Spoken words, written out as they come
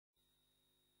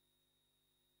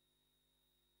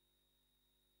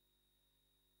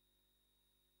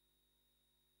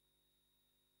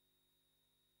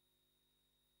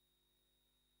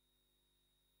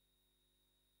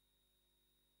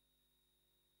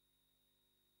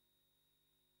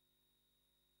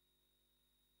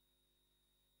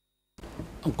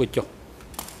ông quỳ chụp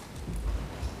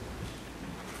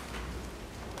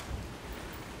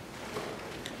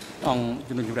ông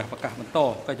ជំនុំជម្រះប្រកាសបន្ត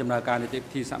កិច្ចដំណើរការនីតិវិ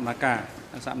ធីសកម្មការ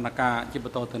ជាប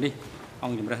ន្តទៅនេះអ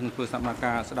ង្គជំរះនឹងធ្វើសកម្ម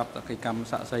ការស្ដាប់សកម្ម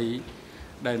សាកសី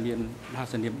ដែលមានಭಾ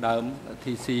សនាមដើម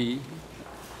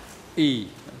TCE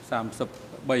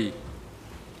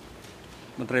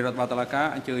 33 មន្ត្រីរដ្ឋបាលតុលាការ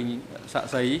អញ្ជើញសាក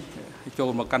សីចូល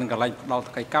មកកាន់កន្លែងផ្ដល់ស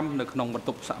កម្មនៅក្នុងបន្ទ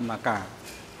ប់សកម្មការ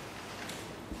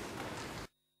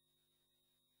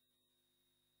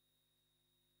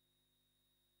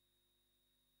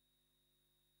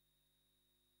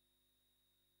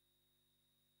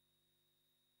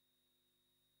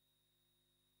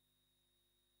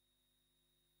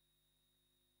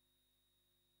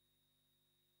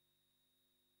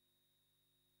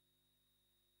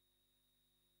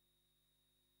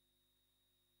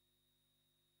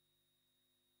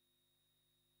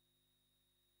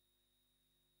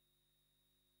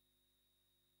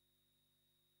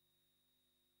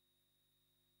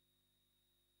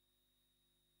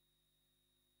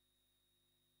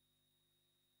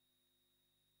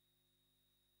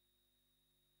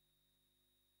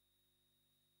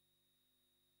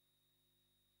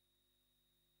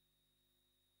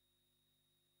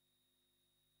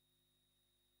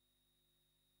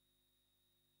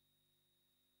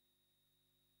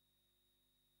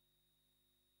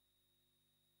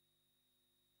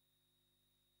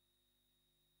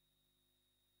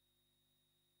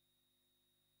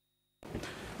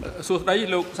សួស្តី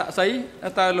លោកសាក់សី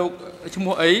តើលោកឈ្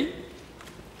មោះអី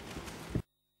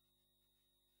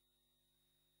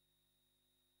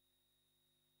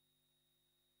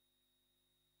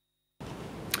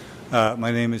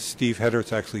My name is Steve Hedder.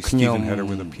 It's actually Stephen Hedder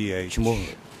with a PH. ឈ្មោះ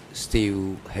Steve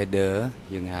Hedder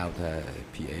យើងហៅថា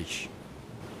PH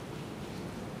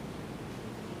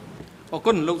អរ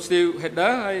គុណលោក Steve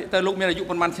Hedder ហើយតើលោកមានអាយុ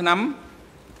ប៉ុន្មានឆ្នាំ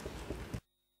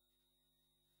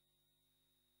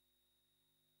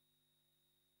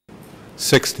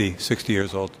 60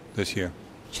 years old this year.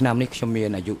 ឆ្នាំនេះខ្ញុំមាន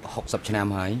អាយុ60ឆ្នាំ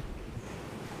ហើយ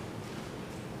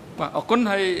បាទអរគុណ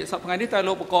ហើយសប្តាហ៍ថ្ងៃនេះតើ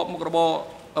លោកប្រកបមុខរបរ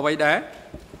អ្វីដែរ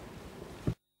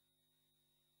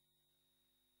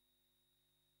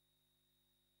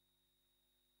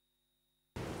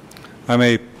I'm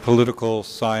a political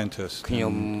scientist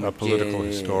and a political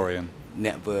historian.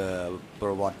 អ្នកប្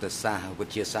រវត្តិសាស្ត្រវិ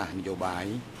ទ្យាសាស្ត្រនយោបាយ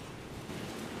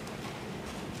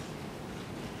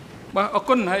បាទអរ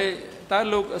គុណហើយតើ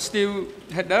លោក Steve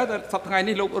Hedder តើសប្តាហ៍ថ្ងៃ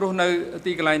នេះលោករស់នៅ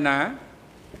ទីកន្លែងណា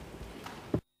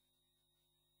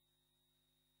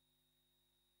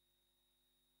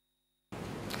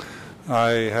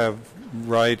I have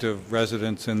right of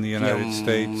residence in the United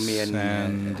States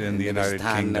and in the United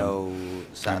Kingdom.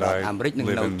 And I live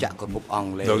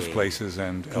in those places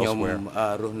and elsewhere.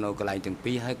 រស់នៅកន្លែងទាំង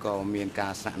ពីរហើយក៏មានកា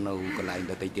រស្នាក់នៅកន្លែង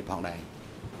ដទៃទៀតផងដែរ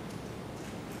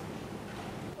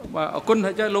បាទអរគុណ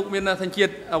ហើយចុះលោកមានសញ្ជា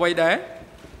តិអ្វីដែរ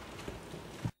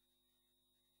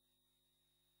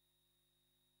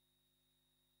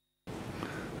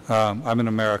I'm an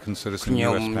American citizen,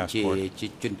 US passport. ជា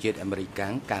ជនជាតិអាមេរិកាំ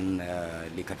ងកាន់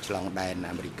លិខិតឆ្លងដែន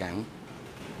អាមេរិកាំង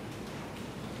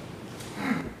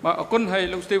បាទអរគុណហើយ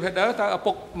លោក Steve Hedder តើឪ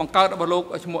ពុកបង្កើតរបស់លោក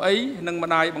ឈ្មោះអីនិងម្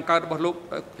ដាយបង្កើតរបស់លោក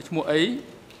ឈ្មោះអី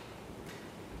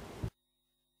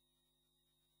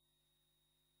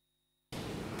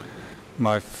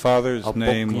My father's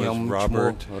name was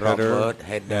Robert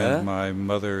Hedder, and my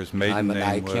mother's maiden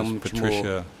name was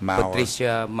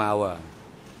Patricia Mauer.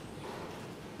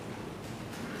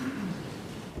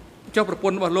 ចុះប្រព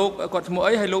ន្ធរបស់លោកគាត់ឈ្មោះ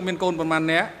អីហើយលោកមានកូនប៉ុន្មាន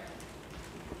នាក់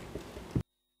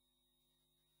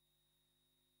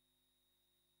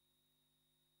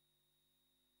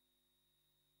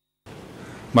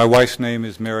My wife's name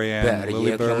is Marianne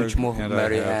Lilleberg, and I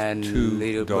have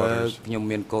 2 daughters. ខ្ញុំ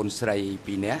មានកូនស្រី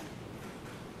2នាក់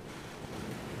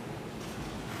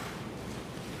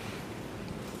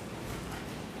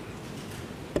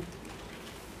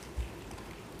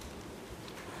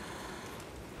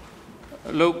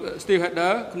លោក Steve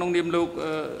Hedder ក្នុងនាមលោក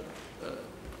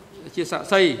ជាសាក្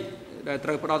សីដែលត្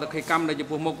រូវផ្ដល់សកម្មនៅចំ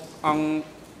ពោះមុខអង្គ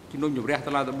ជំនុំជម្រះ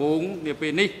តុលាដំបូងនាពេ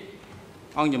លនេះ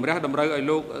អង្គជំរះតម្រូវឲ្យ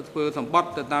លោកធ្វើសម្បត្តិ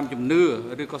ទៅតាមជំនឿ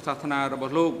ឬក៏សាសនារប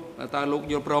ស់លោកតើលោក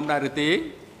យល់ព្រមដែរឬទេ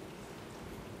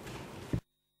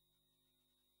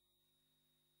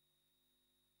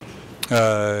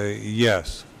Yes.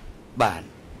 បាទ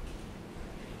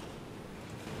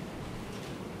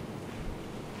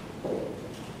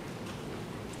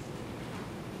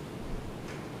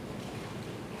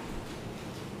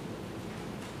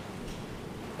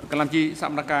កន្លងជីសក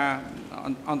ម្មការ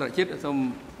អន្តរជាតិសូម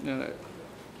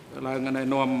ឡើងណែ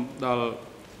នាំដល់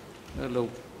លោក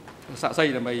សាក់សី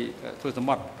ដើម្បីធ្វើសម្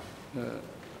បត្តិ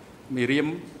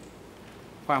Miriam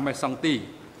Pha Song Ti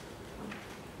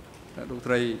Đô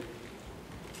Tây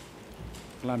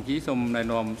làm chí xong này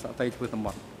nòm xã Tây Phương Tầm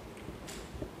Mật.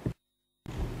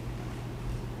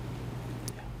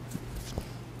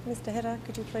 Mr. Hedda,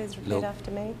 could you please repeat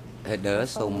after me? Hedda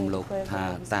xong lục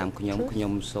thà tam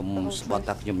nhom xong spot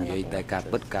tắc nhom vậy tại cả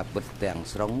bứt tàng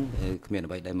sóng miền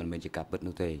vậy đây mình chỉ cả bứt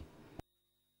nữa thôi.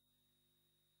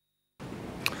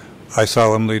 I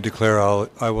solemnly declare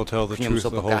I will tell the truth,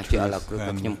 the whole truth,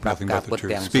 and nothing but the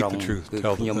truth. Speak the truth,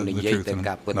 tell the truth, and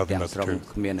nothing but the truth.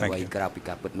 Thank you.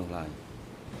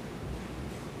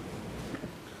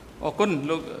 អរគុណ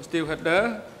លោក Steve Hedder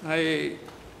ហើយ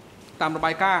តាមរ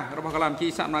បាយការណ៍របស់កាលាមជី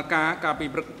សកម្មការកាលពី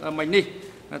ព្រឹកមិញនេះ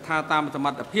ថាតាមសម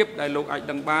ត្ថភាពដែលលោកអាច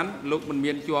ដឹងបានលោកមិន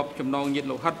មានជាប់ចំណងញាតិ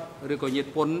លោហិតឬក៏ញាតិ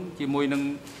ពន្ធជាមួយនឹង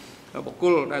បុគ្គ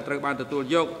លដែលត្រូវបានទទួល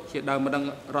យកជាដើមម្ដង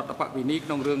រដ្ឋបពិនីក្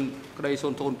នុងរឿងក្តី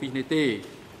002នេះទេ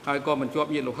ហើយក៏មិនជាប់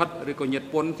ញាតិលោហិតឬក៏ញាតិ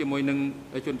ពន្ធជាមួយនឹង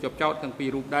ជនជាប់ចោទទាំងពីរ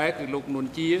រូបដែរគឺលោកនួន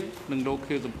ជានិងលោក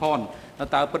ខៀវសំផន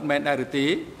តើពិតមែនដែរឬទេ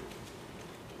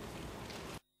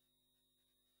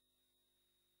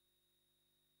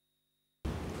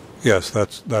Yes,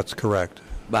 that's correct.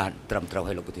 បាទត្រឹមត្រូវ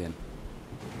ឲ្យលោកប្រធាន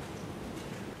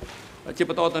ជា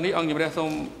បន្តទៅនេះអង្គជំរះសូ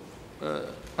ម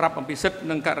ប្រាប់អំពីសិទ្ធិ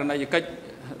និងករណីយកិច្ច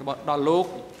របស់ដល់លោក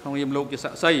ក្នុងនាមលោកជា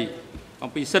សាក្សីអំ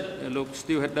ពីសិទ្ធិលោក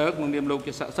Steve Hedder ក្នុងនាមលោក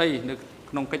ជាសាក្សីនៅ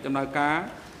ក្នុងកិច្ចដំណើរការ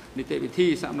នីតិវិធី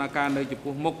សកម្មការនៅចំ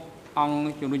ពោះមុខអង្គ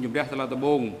ជំនុំជម្រះសាលាដំប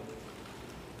ង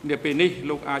នាពេលនេះ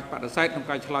លោកអាចបដិសេធក្នុង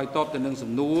ការឆ្លើយតបទៅនឹង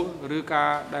សំណួរឬការ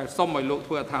ដែលសុំឲ្យលោក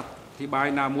ធ្វើអត្ថាធិប្បាយ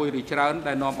ណាមួយឬច្រើន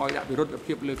ដែលនាំឲ្យអភិរុទ្ធ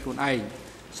ភាពលើខ្លួនឯង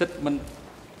សិទ្ធិមិន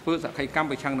ធ្វើសក្ខីកម្ម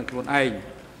ប្រឆាំងនឹងខ្លួនឯង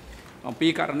អំពី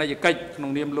ករណីយកិច្ចក្នុ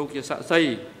ងនាមលោកជាសាក្សី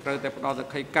ត្រូវតែផ្ដល់ស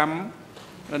ក្ខីកម្ម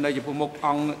នៅចំពោះមុខអ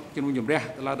ង្គជំនុំជម្រះ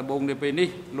សាលាដំបងនាពេលនេះ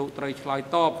លោកត្រូវឆ្លើយ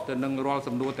តបទៅនឹងរាល់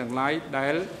សំណួរទាំងឡាយដែ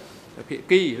លភា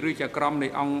គីឬជាក្រុមនៃ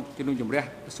អង្គជំនុំជម្រះ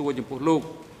សួរចំពោះលោក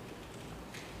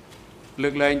លើ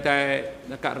កលែងតែ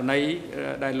ករណី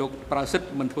ដែលលោកប្រើសិទ្ធិ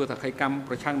មិនធ្វើសក្ខីកម្ម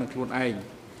ប្រឆាំងនឹងខ្លួនឯង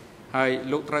ហើយ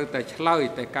លោកត្រូវតែឆ្លើយ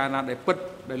តែការណាដែលពិត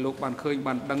ដែលលោកបានឃើញ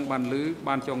បានដឹងបានឮ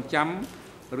បានចងចាំ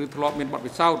ឬធ្លាប់មានបទ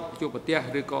ពិសោធន៍ជួបប្រទះ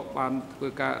ឬក៏បានធ្វើ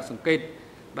ការសង្កេត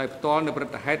ដោយផ្ទាល់នៅព្រឹ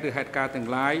ត្តិហេតុឬហេតុការណ៍ទាំង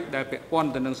ឡាយដែលពាក់ព័ន្ធ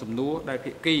ទៅនឹងសំណួរដែល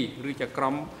ភាគីឬជាក្រុ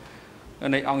ម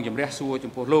នៃអង្គជំរះសួរ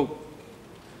ចំពោះលោក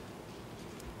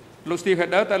Steve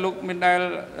Hedder តែលោកមានដែល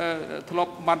ធ្លា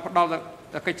ប់បានផ្ដល់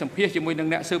កិច្ចសម្ភាសជាមួយនឹង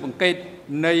អ្នកស៊ើបអង្កេត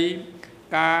នៃ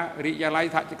ការរីករាយឡាយ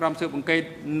ថាជាក្រុមស៊ើបអង្កេត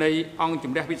នៃអង្គ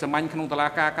ជំរះវិសាមញ្ញក្នុងតុលា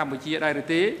ការកម្ពុជាដែរឬ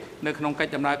ទេនៅក្នុងកិច្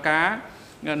ចដំណើរការ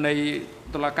នៃ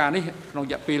តុលាការនេះក្នុងរ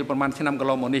យៈពេលប្រមាណឆ្នាំកន្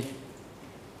លងមកនេះ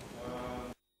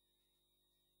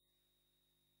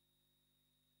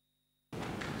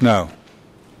No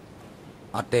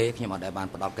អត់ទេខ្ញុំអត់ដែលបាន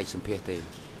ផ្ដល់កិច្ចសម្ភាសទេ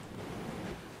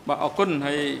បាទអរគុណ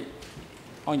ហើយ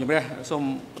អង្គជំរះសូម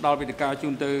ផ្ដល់វេទិកាជូ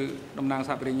នទៅតំណាងស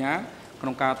ហបរិញ្ញាក្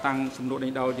នុងការតាំងសំណួរដេ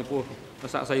ញដោលចំពោះ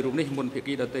សាក្សីរូបនេះមុនភា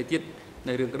គីដទៃទៀតใน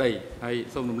រឿងក្តីហើយ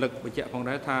សូមរំលឹកបញ្ជាក់ផង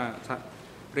ដែរថាសហ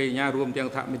បរិញ្ញារួមទាំង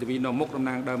ថាមេធាវីនៅមុខតំ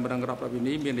ណាងដើមម្ដងរដ្ឋបវិ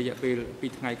នីមានរយៈពេល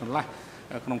2ថ្ងៃកន្លះ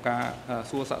ក្នុងការ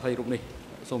សួរសាក្សីរូបនេះ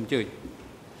សូមអញ្ជើញ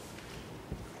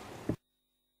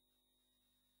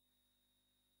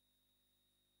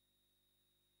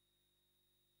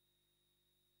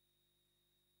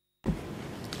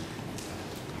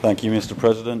Thank you, Mr.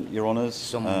 President. Your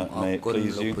Honours, may it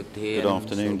please you. Good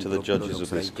afternoon to the judges of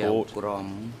this court.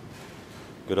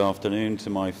 Good afternoon to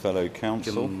my fellow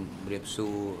counsel,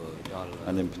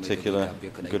 and in particular,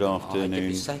 good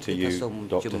afternoon to you,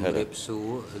 Dr. Hedder.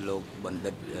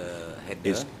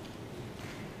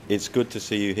 It's good to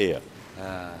see you here.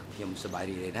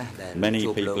 Many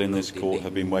people in this court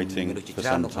have been waiting for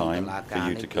some time for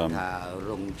you to come,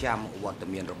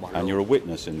 and you're a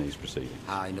witness in these proceedings.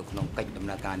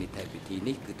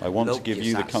 I want to give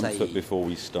you the comfort before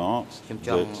we start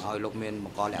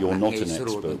that you're not an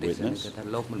expert witness.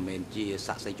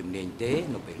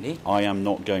 I am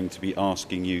not going to be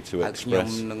asking you to express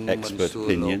expert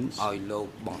opinions. I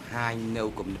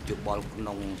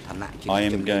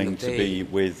am going to be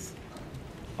with,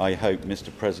 I hope, Mr.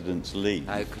 President's leave,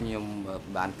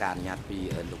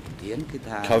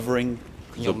 covering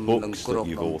the books that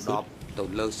you've authored,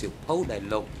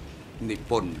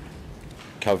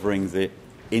 covering the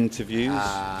interviews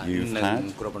you've had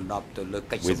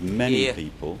with many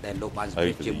people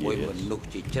over the years,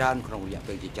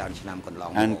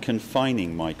 and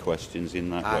confining my questions in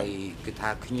that way.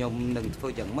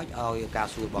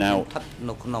 Now,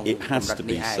 it has to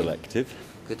be selective,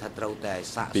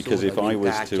 because if I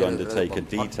was to undertake a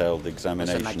detailed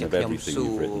examination of everything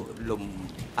you've written,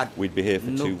 we'd be here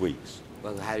for 2 weeks.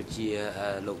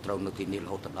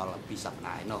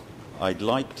 I'd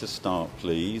like to start,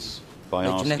 please, by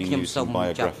asking you some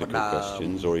biographical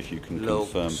questions, or if you can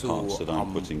confirm parts that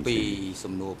I'm putting to you.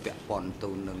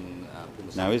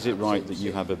 Now, is it right that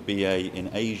you have a BA in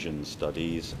Asian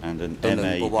Studies and an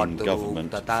MA in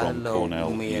Government from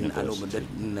Cornell University?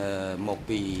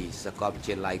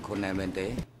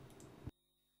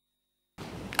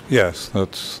 Yes,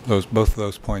 both of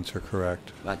those points are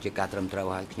correct. That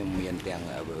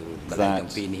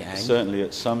certainly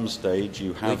at some stage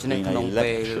you have been a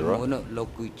lecturer in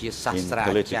political science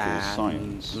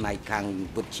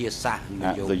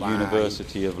at the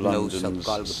University of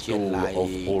London's School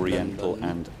of Oriental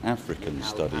and African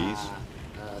Studies,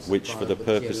 which for the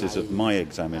purposes of my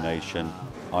examination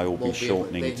I will be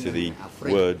shortening to the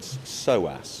words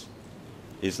SOAS.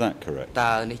 Is that correct?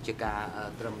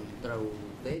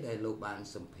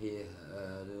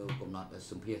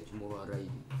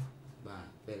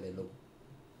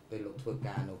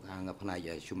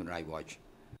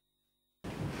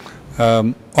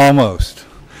 Almost.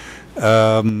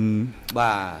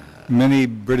 Many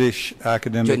British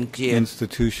academic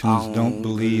institutions don't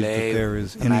believe that there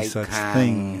is any such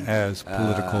thing as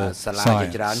political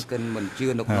science,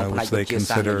 which they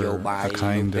consider a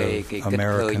kind of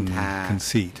American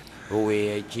conceit.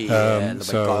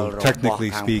 So,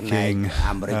 technically speaking,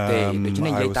 I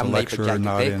was a lecturer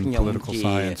not in political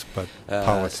science, but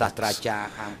politics.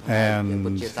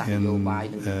 And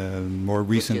in more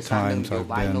recent times, I've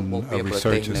been a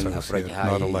research associate,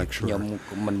 not a lecturer,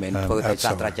 at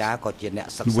SOAS,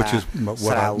 which is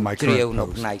what my current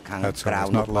post at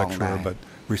SOAS, not lecturer, but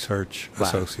research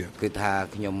associate.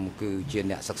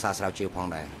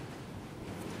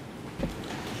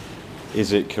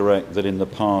 Is it correct that in the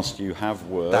past you have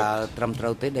worked as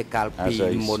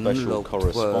a special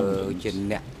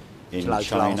correspondent in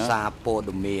China,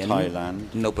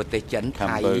 Thailand,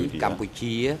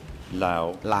 Cambodia,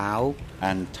 Laos,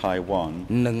 and Taiwan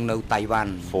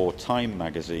for Time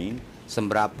Magazine,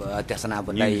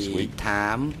 Newsweek,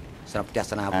 and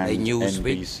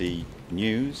NBC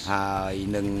News,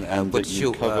 and that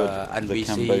you covered the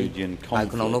Cambodian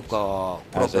conflict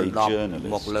as a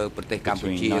journalist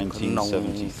between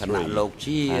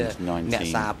 1973 and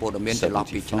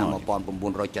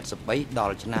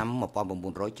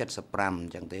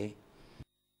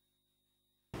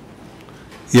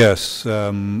 1975. Yes,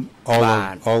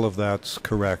 all of that's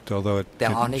correct, although it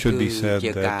should be said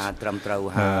that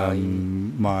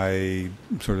my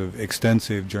sort of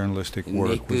extensive journalistic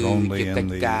work was only in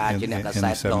the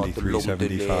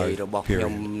 73-75 period.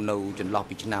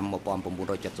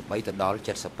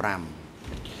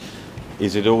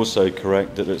 Is it also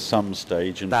correct that at some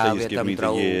stage, and please give me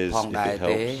the years if it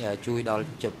helps,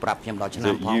 that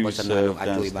you served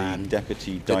as the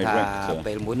Deputy Director of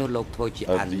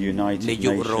the United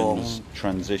Nations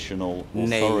Transitional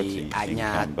Authority in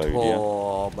Cambodia,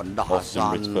 often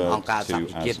referred to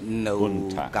as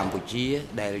UNTAC,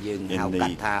 in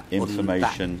the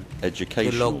Information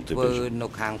Educational Division?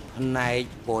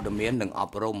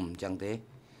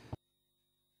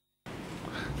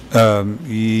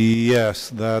 Yes,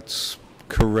 that's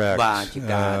correct.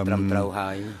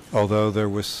 Although there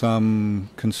was some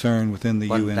concern within the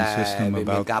UN system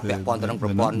about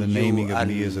the naming of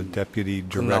me as a deputy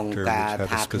director, which had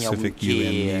a specific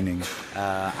UN meaning.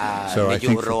 So I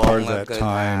think for part of that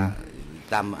time,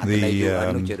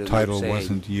 the title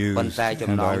wasn't used, and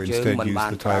I instead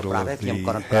used the title of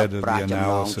the head of the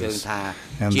analysis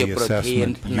and the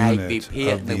assessment unit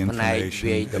of the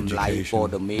Information Education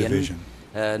Division.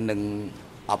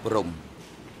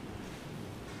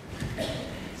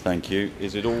 Thank you.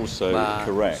 Is it also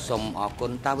correct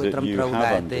that you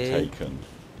have undertaken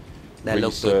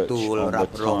research on the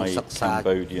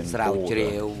Thai-Cambodian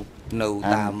border and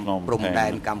Phnom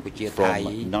Penh from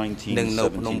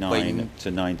 1979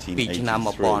 to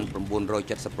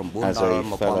 1983 as a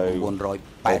fellow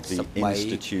of the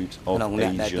Institute of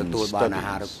Asian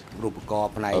Studies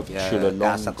of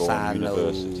Chulalongkorn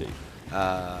University?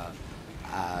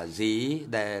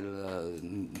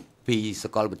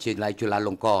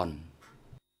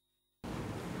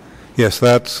 Yes,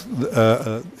 that's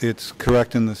it's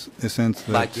correct in the sense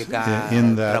that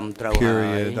in that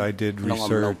period I did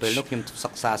research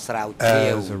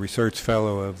as a research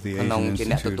fellow of the Asian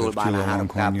Institute of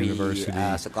Chulalongkorn University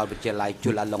on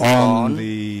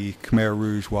the Khmer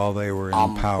Rouge while they were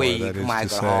in power, that is to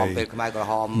say,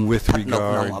 with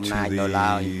regard to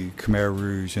the Khmer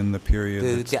Rouge in the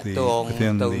period that's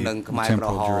within the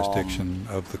temporal jurisdiction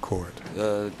of the court.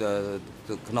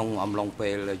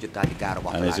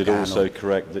 And is it also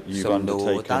correct that you've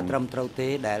undertaken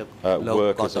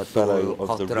work as a fellow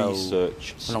of the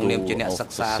Research School of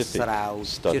Pacific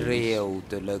Studies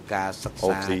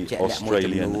of the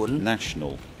Australian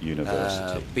National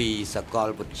University?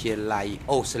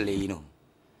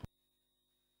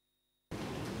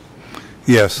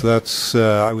 Yes, that's.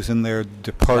 I was in their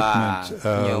department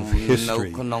of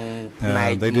history.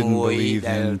 They didn't believe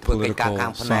in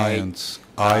political science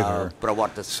either.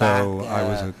 So I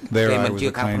was a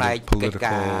kind of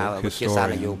political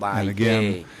historian. And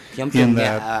again, in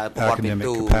that academic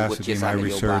capacity, my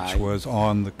research was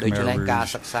on the Khmer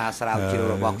Rouge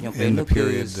in the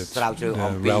period that's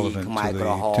relevant to the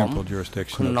temporal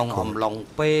jurisdiction of the court.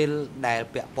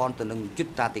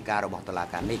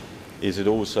 Is it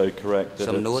also correct that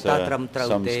at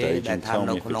some stage, and tell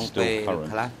me if it's still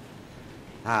current,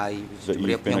 that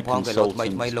you've been a consultant to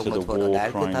the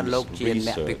War Crimes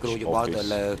Research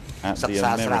Office at the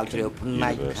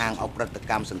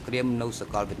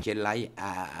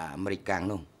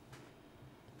American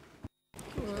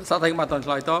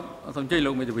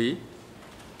University?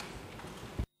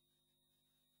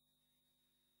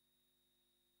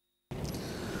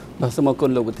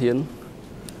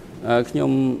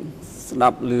 ស្ដា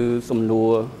ប់ឮសំណួ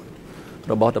រ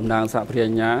របស់តំណាងសហព្រះ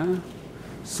ញ្ញា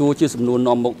សួរជាសំណួរ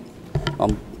នាំមុខ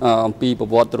អំពីប្រ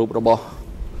វត្តិរូបរបស់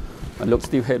លោក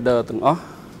Steve Header ទាំងអស់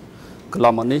កន្ល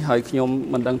ងមកនេះហើយខ្ញុំ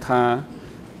មិនដឹងថា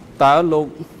តើលោក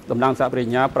តំណាងសហព្រះ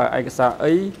ញ្ញាប្រើឯកសារ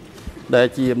អីដែល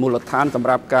ជាមូលដ្ឋានសម្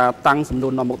រាប់ការតាំងសំណួ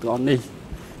រនាំមុខទាំងអស់នេះ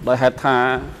ដោយហេតុថា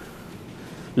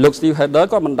លោក Steve Header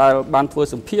ក៏មិនដែលបានធ្វើ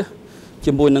សម្ភាស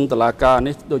ជាមួយនឹងតុលាការ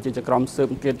នេះដូចជាចក្រមស៊ើប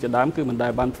អង្កេតជាដើមគឺមិនដែ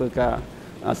លបានធ្វើការ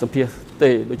សម្ភាស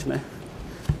ទេដូច្នេះ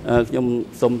ខ្ញុំ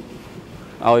សូម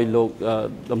ឲ្យលោក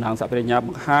តំណាងសហព្រះញ្ញាប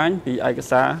ង្ហាញពីឯក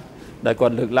សារដែលគា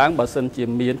ត់លើកឡើងបើសិនជា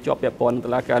មានជាប់ពាក់ព័ន្ធនឹងតុ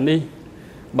លាការនេះ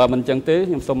បើមិនអញ្ចឹងទេ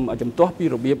ខ្ញុំសូមជំទាស់ពី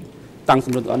របៀបតាំង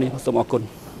សំណួរទាំងអស់នេះសូមអរគុណ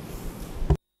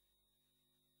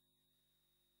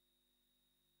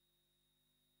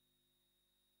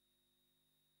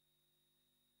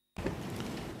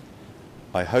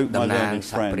I hope my learned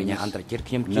friend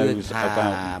knows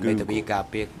about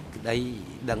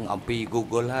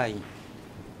Google.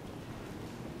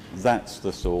 That's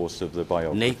the source of the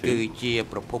biography.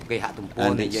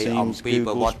 And it seems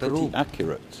Google's pretty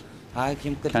accurate.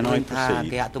 Can I proceed?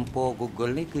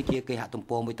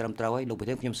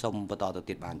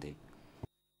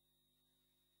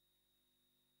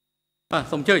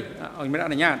 សូមអញ្ជើញឲ្យមានអ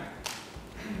នុញ្ញាត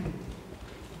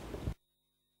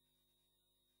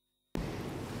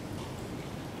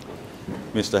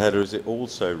Mr. Header, is it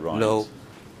also right?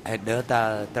 And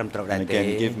again,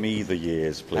 give me the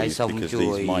years, please, because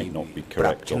these might not be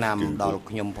correct off Google.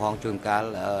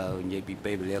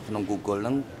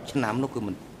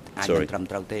 Sorry.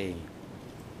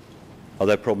 Are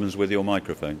there problems with your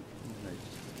microphone?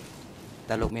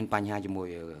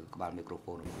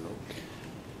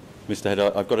 Mr. Header,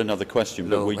 I've got another question,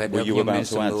 but were you about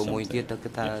to add something?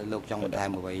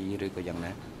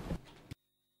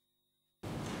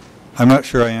 I'm not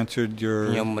sure I answered your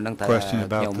question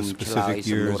about the specific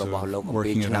years of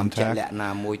working at UNTAC.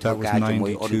 That was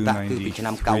 92,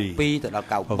 93,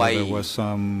 although there was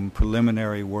some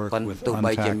preliminary work with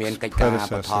UNTAC's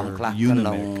predecessor,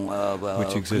 UNAMIC,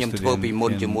 which existed in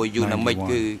 91.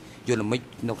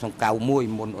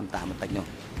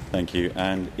 Thank you.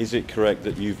 And is it correct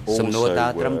that you've also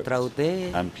worked,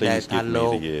 and please give me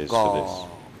the years for this,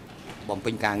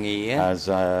 as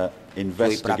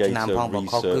investigator,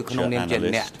 researcher,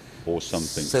 analyst, or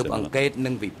something similar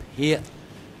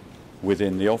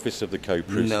within the office of the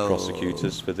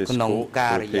co-prosecutors for this court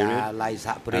for a period,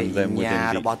 and then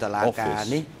within the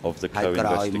office of the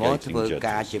co-investigating judges?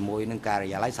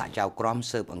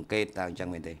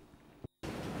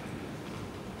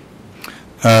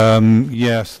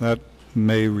 Yes, that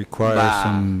may require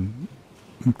some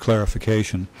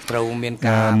clarification.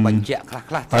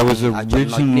 I was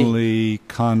originally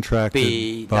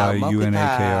contracted by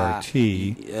UNAKRT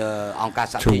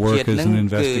to work as an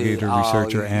investigator,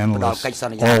 researcher, analyst,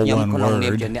 all one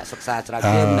word, in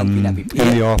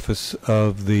the office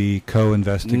of the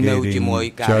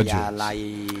co-investigating judges.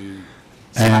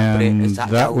 And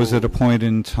that was at a point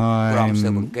in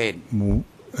time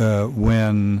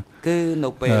when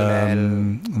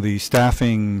the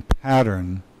staffing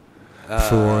pattern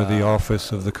for the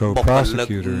office of the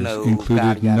co-prosecutors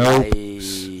included no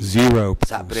zero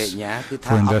place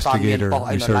for investigators,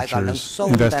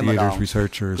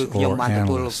 researchers, or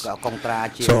analysts.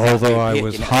 So although I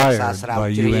was hired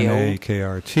by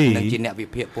UNAKRT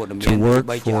to work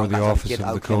for the Office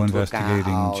of the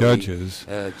Co-Investigating Judges,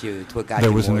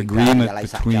 there was an agreement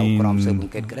between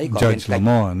Judge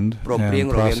Lamond and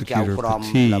Prosecutor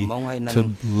Petit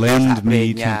to lend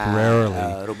me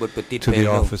temporarily to the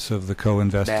Office of the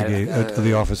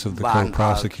the Office of the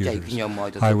Co-Prosecutors.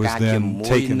 I was then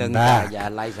taken back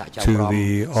to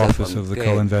the Office of the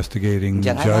Co-Investigating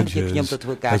Judges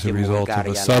as a result of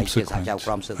a subsequent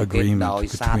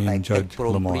agreement between Judge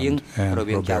Lamond and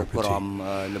Robert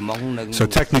Petit. So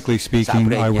technically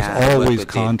speaking, I was always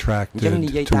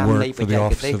contracted to work for the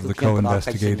Office of the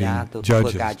Co-Investigating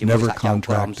Judges, never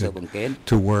contracted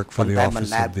to work for the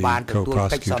Office of the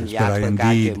Co-Prosecutors, but I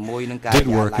indeed did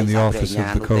work in the Office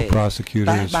of the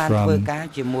Co-Prosecutors from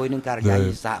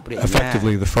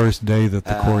effectively the first day that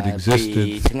the court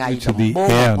existed to the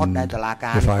end,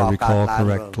 if I recall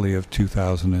correctly, of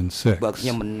 2006.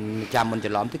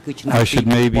 I should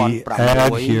maybe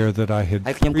add here that I had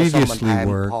previously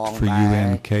worked for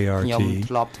UNKRT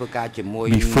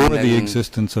before the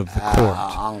existence of the court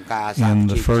in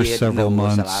the first several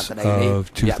months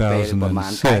of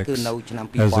 2006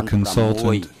 as a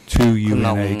consultant to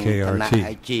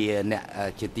UNAKRT.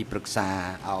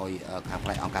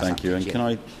 Thank you. And can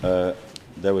I,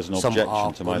 there was an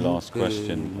objection to my last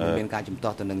question a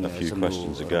few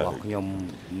questions ago.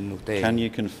 Can you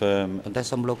confirm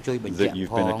that you've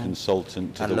been a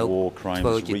consultant to the War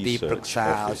Crimes Research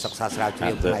Office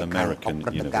at the American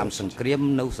University?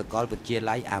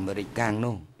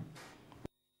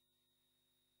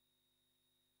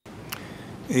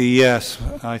 Yes,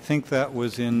 I think that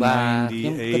was in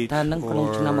 98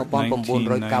 or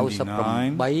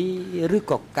 1999.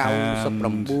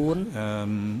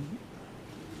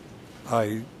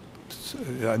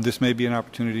 This may be an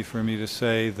opportunity for me to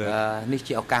say that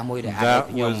that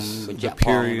was the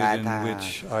period in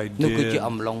which I did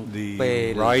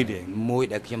the writing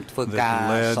that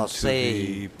led to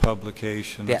the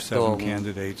publication of 7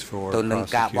 candidates for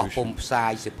prosecution.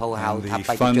 And the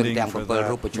funding for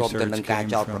that research came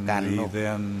from the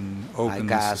then Open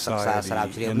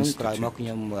Society Institute.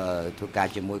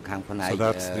 So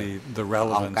that's the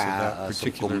relevance of that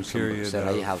particular period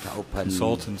of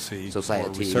consultancy or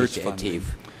research funding. Two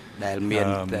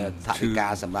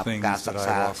things that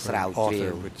I offered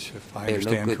author, which if I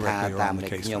understand correctly are on the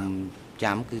case now.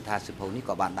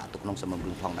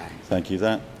 Thank you.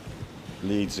 That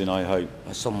leads in, I hope,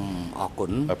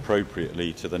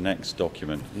 appropriately to the next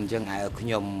document.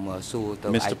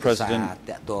 Mr. President,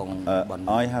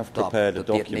 I have prepared a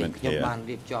document here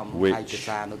which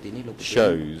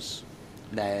shows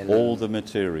all the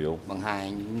material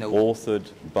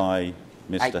authored by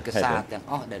Mr. Hedder,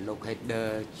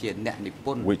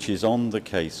 which is on the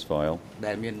case file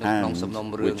and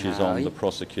which is on the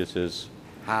prosecutor's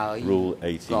Rule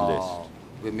 80 list.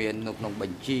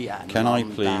 Can I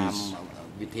please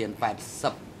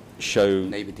show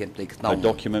a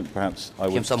document? Perhaps I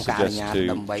would suggest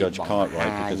to Judge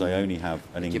Cartwright, because I only have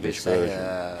an English version.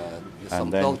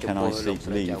 And then can I seek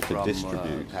leave to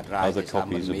distribute other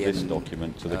copies of this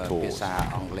document to the cause,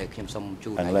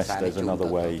 unless there's another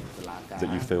way that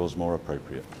you feel is more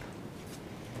appropriate?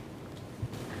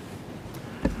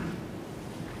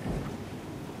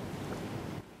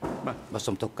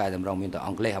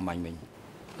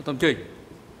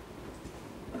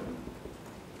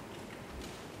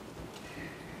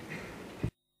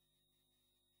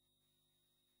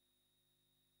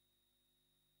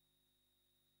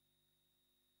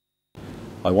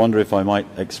 I wonder if I might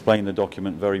explain the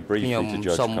document very briefly to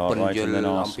Judge Cartwright and then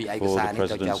ask for the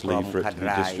President's leave for it to be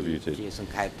distributed.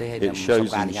 It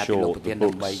shows in short the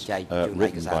books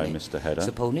written by Mr. Hedder,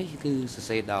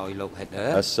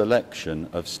 a selection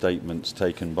of statements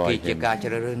taken by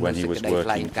him when he was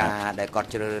working at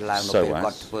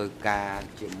SOAS,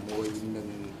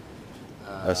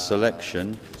 a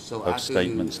selection of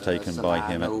statements taken by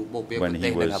him when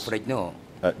he was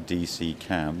at DC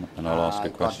CAM, and I'll ask a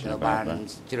question about that.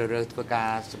 The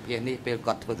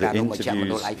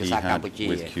interviews he had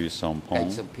with Khieu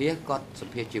Samphan,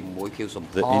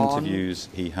 the interviews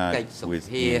he had with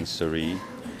Ieng Sary,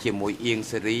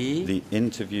 the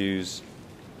interviews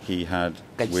he had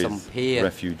with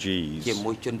refugees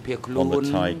on the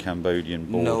Thai-Cambodian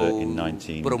border in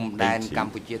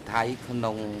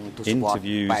 1980,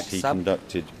 interviews he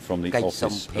conducted from the Office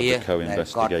of the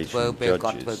Co-Investigation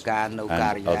Judges, and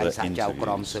other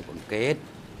interviews.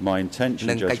 My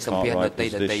intention, Judge Cartwright,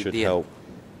 is this should help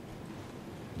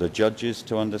the judges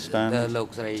to understand,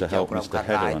 to help Mr.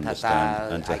 Header understand,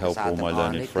 and to help all my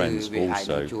learned friends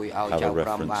also have a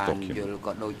reference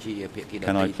document.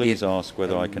 Can I please ask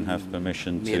whether I can have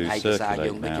permission to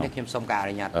circulate now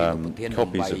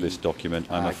copies of this document?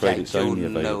 I'm afraid it's only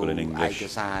available in English.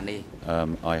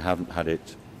 I haven't had it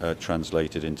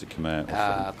translated into Khmer.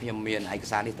 ខ្ញុំមានឯក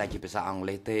សារនេះតែជាភាសាអង់គ្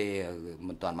លេសទេ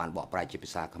មិនទាន់បានបកប្រែជាភា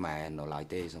សាខ្មែរនៅឡើយ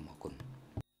ទេសូមអរគុណ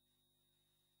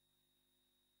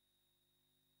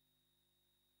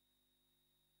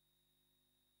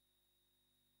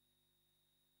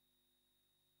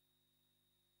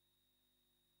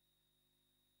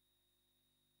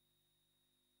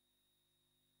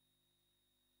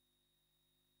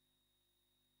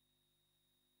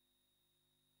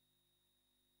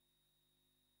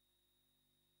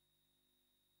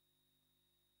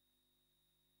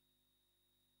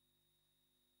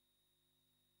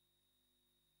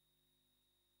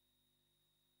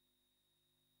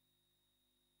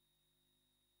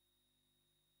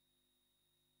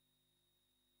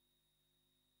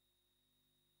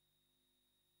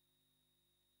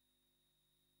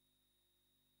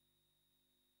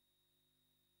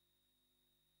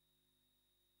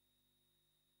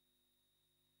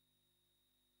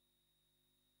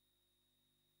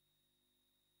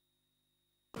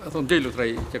សូមជ័យលោកស្រី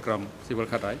ចក្រមស៊ីវិល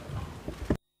ខាត់ហើយ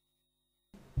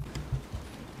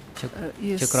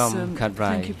Yes,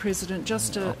 thank you, President.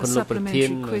 Just a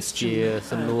supplementary question,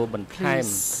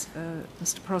 please,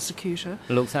 Mr. Prosecutor.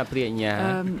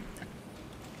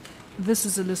 This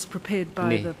is a list prepared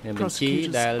by the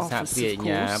prosecutor's office, of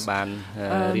course.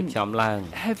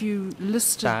 Have you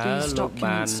listed these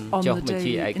documents on the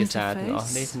daily interface?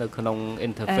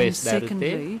 And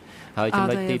secondly, are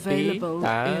they available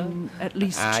in at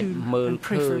least 2 and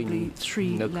preferably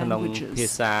 3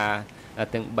 languages?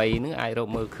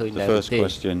 The first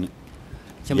question,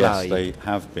 yes, they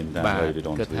have been downloaded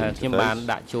onto the interface.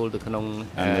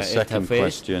 And the second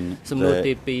question,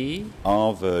 there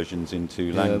are versions in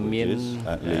 2 languages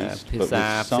at least, but with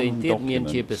some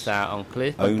documents,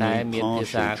 only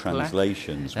partial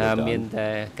translations were done in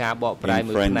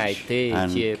French and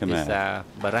Khmer.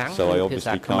 So I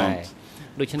obviously can't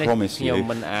promise you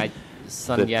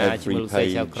that every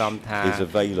page is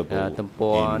available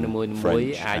in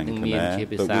French and Khmer,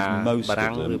 but with most of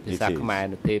them it is.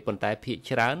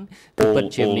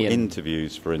 All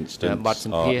interviews, for instance,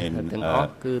 are in all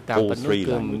 3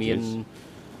 languages.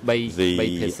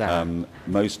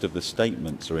 Most of the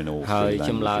statements are in all 3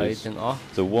 languages.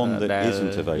 The one that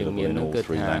isn't available in all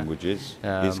 3 languages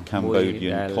is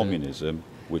Cambodian Communism,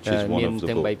 which is one of the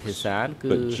books,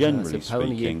 but generally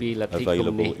speaking,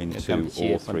 available in 2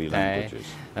 or 3 languages.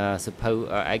 សភៅ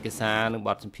ឯកសារនិងប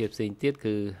ទសម្ភាសន៍ផ្សេងទៀត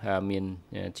គឺមាន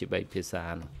ជា3ភាសា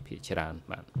ភាគច្រើន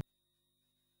បាទ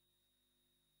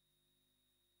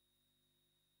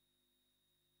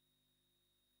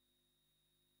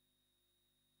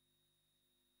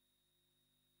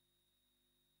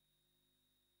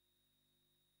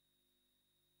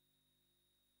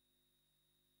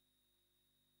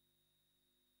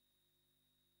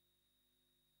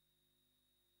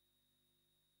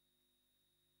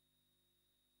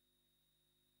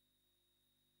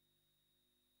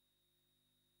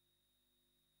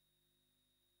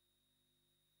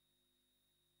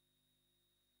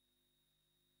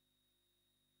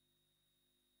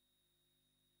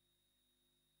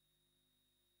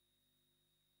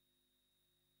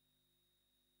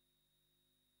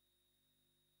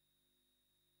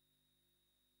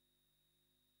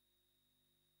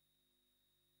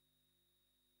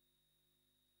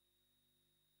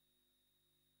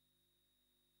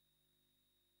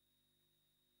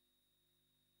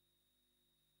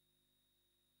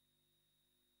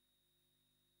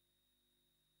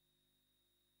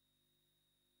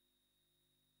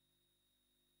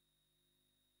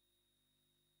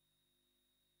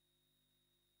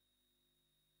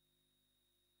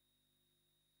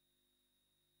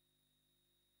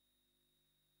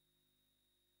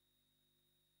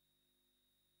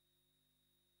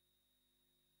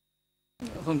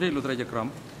សូមជ័យលោកស្រីចក្រម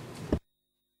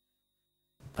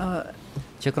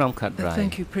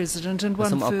Thank you, President. And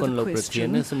one further question.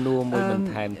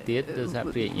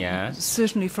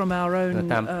 Certainly from our own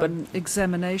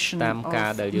examination of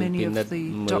many of the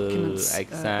documents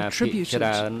attributed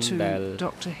to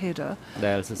Dr. Header,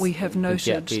 we have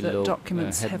noted that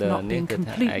documents have not been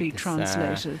completely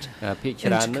translated into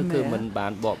Khmer.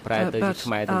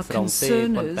 But our concern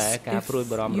is if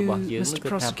you, Mr.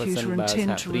 Prosecutor,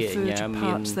 intend to refer to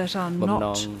parts that are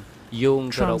not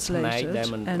translated,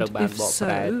 and if so,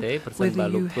 whether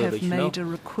you have made a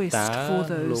request for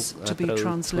those to be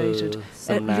translated,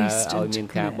 at least into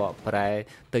Khmer.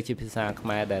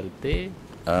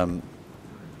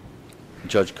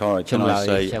 Judge Carr, can I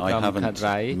say I haven't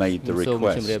made the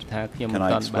request? Can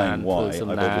I explain why? I've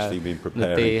obviously been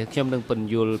preparing for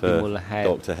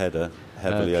Dr. Hedder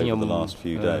heavily over the last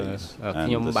few days,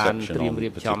 and the section on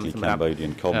particularly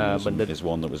Cambodian communism is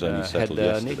one that was only settled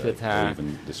yesterday, or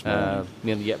even this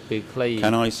morning.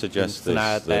 Can I suggest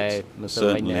this, that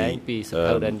certainly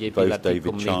both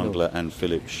David Chandler and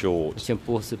Philip Short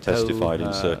testified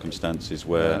in circumstances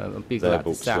where their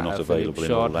books were not available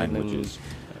in all languages?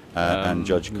 And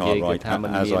Judge Cartwright,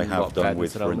 as I have done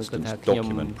with, for instance,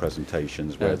 document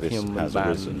presentations where this has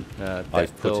arisen,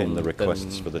 I've put in the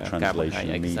requests for the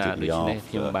translation immediately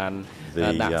after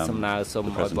the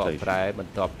presentation.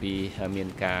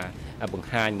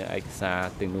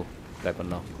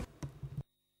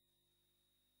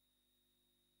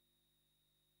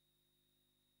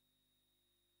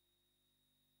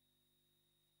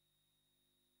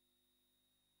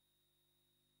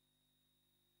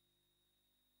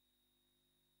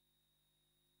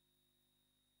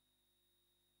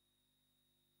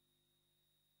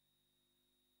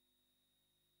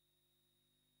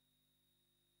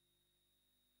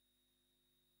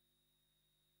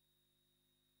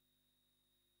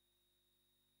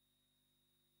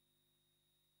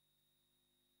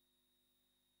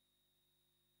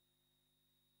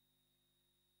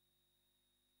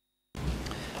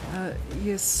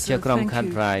 Yes, thank you,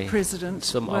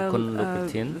 President. Well,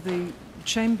 the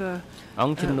Chamber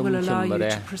will allow you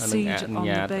to proceed on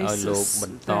the basis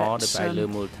that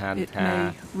it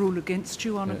may rule against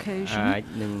you on occasion, and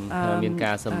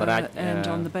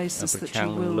on the basis that you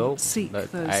will seek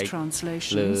those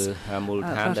translations.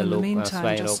 But in the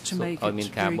meantime, just to make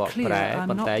it very clear,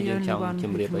 I'm not the only one who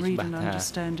can read and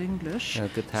understand English, so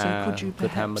could you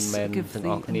perhaps give the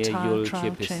entire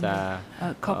trial chamber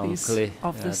copies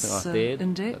of this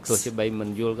index?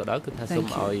 Thank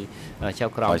you. I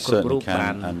certainly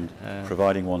can, and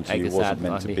providing one to you wasn't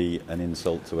meant to be an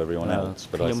insult to everyone else,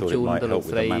 but I thought it might help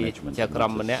with the management. So I've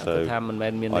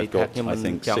got, I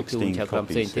think, 16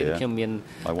 copies here.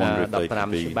 I wonder if they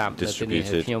could be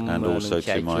distributed, and also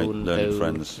to my learned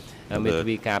friends, the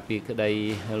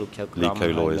LICO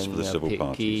lawyers for the civil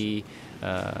parties.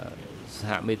 ស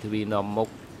ហមេធាវីនាំមុខ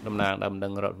តំណាងដើមដឹ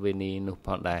ងរដ្ឋវេនីនោះផ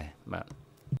ងដែរបាទ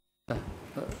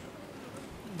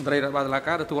មន្ត្រីរដ្ឋបាលតុលា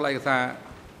ការទទួលឯកសារ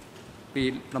ពី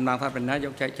តំណាងថាបញ្ញាយ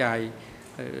កចែកចាយ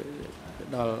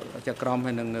ដល់ចក្រម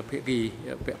ហើយនឹងភាគី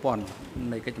ពាក់ព័ន្ធ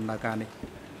នៃកិច្ចដំណើរការនេះ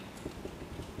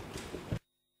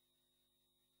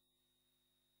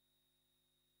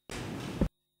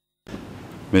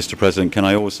Mr. President, can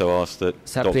I also ask that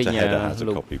Dr. Hedder has a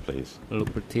copy, please? លោក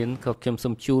ប្រធានក៏ខ្ញុំសូ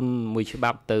មជូនមួយច្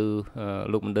បាប់ទៅ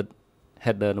លោកបណ្ឌិត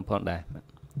Hedder នោះផងដែរ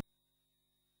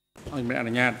អរអ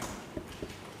នុញ្ញាត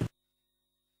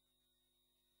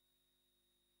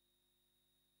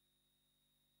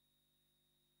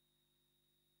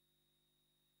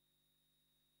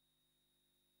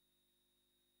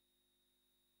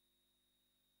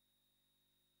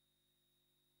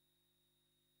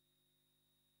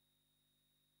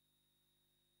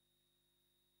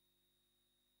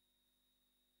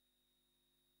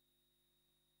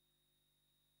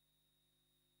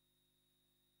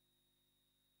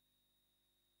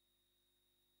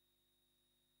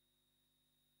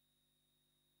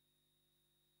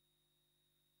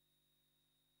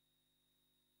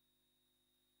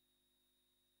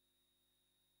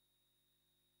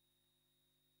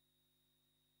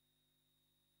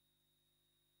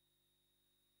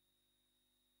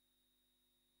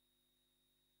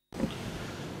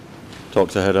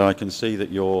Dr. Hedder, I can see that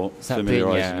you're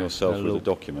familiarising yourself with the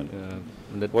document.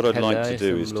 What I'd like to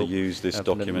do is to use this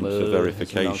document for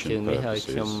verification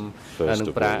purposes, first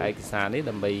of all.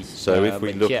 So if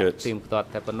we look at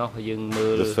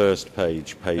the first page,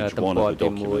 page 1 of the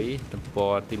document,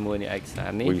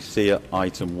 we see at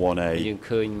item 1A,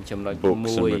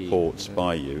 books and reports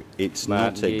by you. It's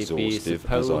not exhaustive,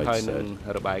 as I've said,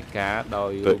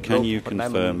 but can you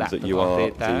confirm that you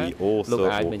are the author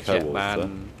or co-author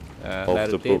of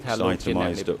the books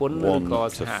itemised at 1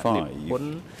 to 5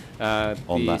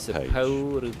 on that page?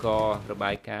 ឬក៏រ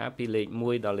បាយការណ៍ពីលេខ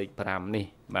1ដល់លេខ5នេះ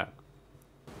បាទ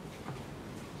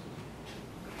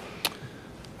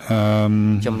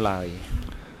ចម្លើយ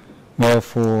Well,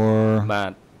 for បា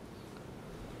ទ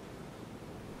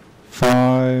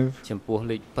5ចំពោះ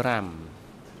លេខ5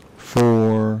 4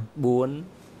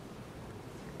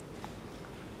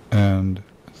 and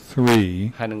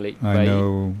 3 ហើយនឹងលេខ I know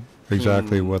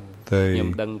exactly what they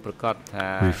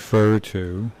refer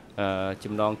to, and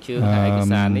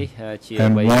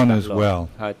one as well.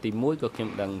 I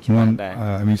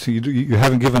mean, so you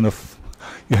haven't given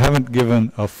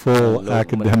a full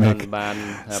academic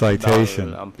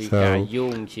citation, so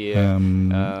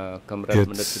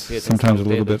it's sometimes a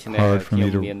little bit hard for me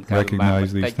to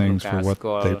recognize these things for what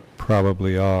they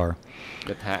probably are.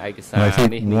 And I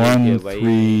think 1,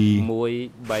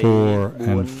 3, 4,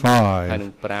 and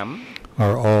 5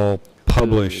 are all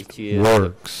published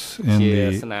works in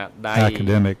the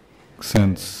academic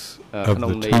sense of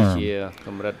the term.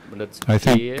 I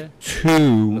think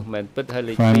 2,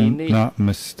 if I'm not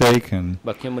mistaken,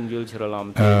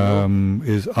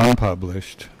 is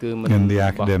unpublished in the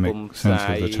academic sense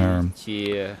of the term,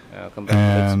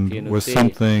 and was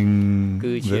something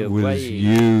that was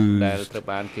used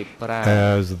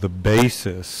as the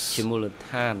basis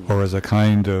or as a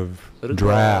kind of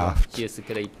draft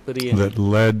that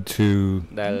led to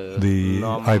the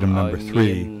item number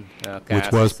 3,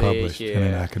 which was published in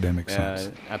an academic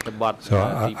sense. So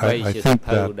I think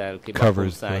that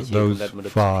covers those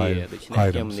 5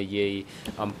 items. I'm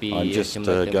just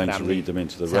going to read them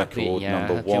into the record.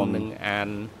 Number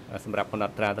 1,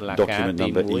 document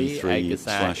number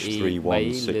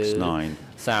E3/3169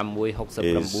 is a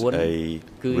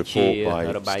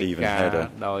report by Stephen Hedder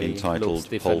entitled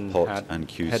Pol Pot and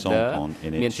Khieu Samphan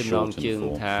in its shortened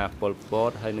form.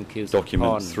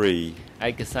 Document 3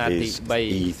 is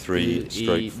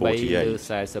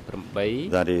E3/48.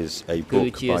 That is a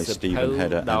book by Stephen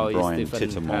Hedder and Brian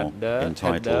Tittermore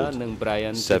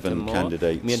entitled 7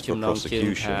 Candidates for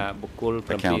Prosecution,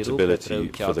 Accountability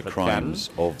for the Crimes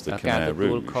of the Khmer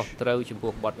Rouge.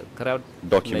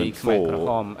 Document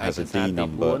 4 has a D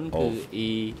number of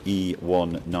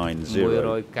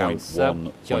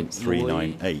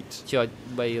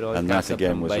E190.1.398, and that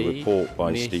again was a report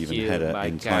by Stephen Hedder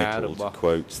entitled,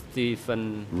 quote,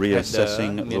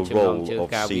 Reassessing the Role of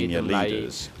Senior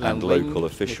Leaders and Local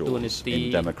Officials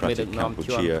in Democratic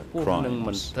Kampuchea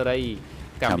Crimes,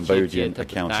 Cambodian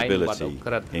Accountability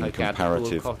in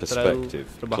Comparative Perspective,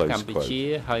 close quote.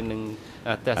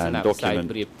 And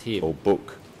document or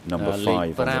book number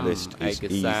 5 on the list is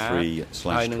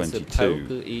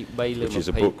E3/22, which is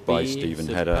a book by Stephen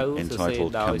Hedder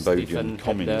entitled Cambodian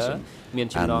Communism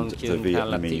and the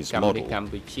Vietnamese Model,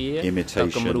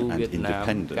 Imitation and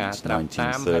Independence,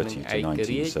 1930 to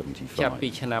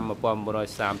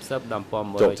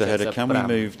 1975. Dr. Hedder, can we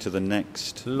move to the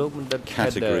next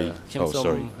category? Oh,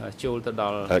 sorry.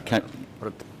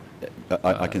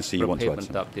 I can see you want to add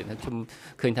something.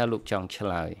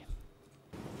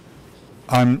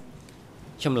 I'm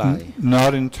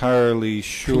not entirely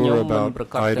sure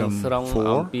about item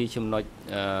 4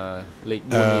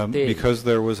 because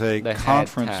there was a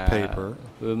conference paper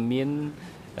and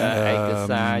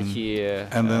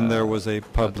then there was a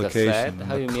publication.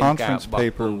 The conference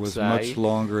paper was much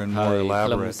longer and more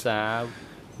elaborate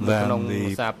than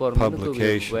the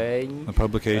publication. The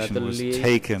publication was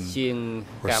taken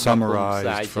or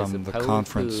summarized from the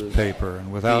conference paper,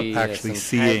 and without actually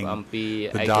seeing the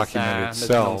document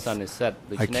itself, I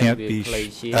can't be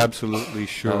absolutely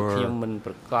sure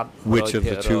which of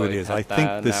the 2 it is. I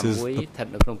think this is I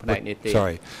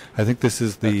think this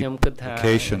is the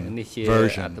publication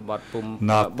version,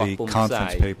 not the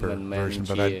conference paper version,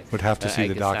 but I would have to see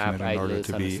the document in order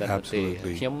to be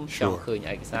absolutely sure.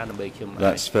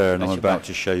 That's fair, and I'm about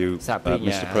to show you,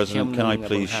 Mr. President, can I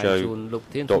please show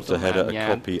Dr. Hedder a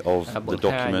copy of the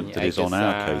document that is on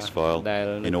our case file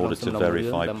in order to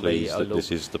verify, please, that this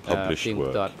is the published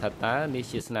work.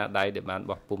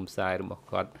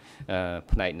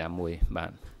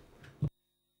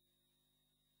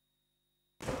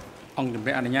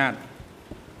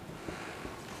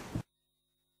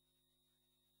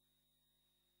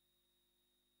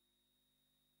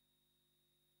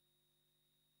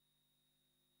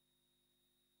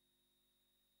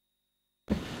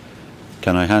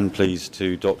 Can I hand, please,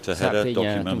 to Dr. Hedder,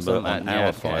 document number on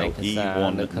our file,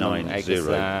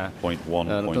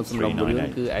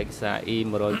 E190.1.398.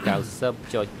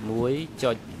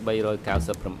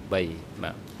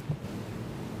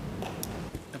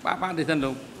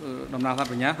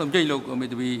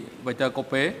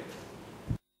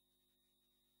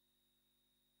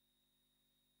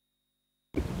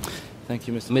 Thank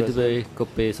you, Mr. President.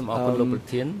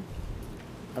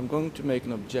 I'm going to make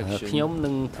an objection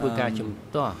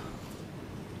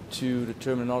to the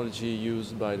terminology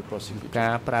used by the prosecutor in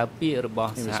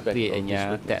respect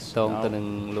of this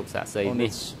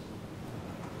witness.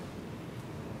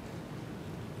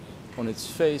 on its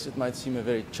face, it might seem a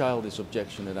very childish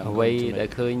objection that I'm going to make. But I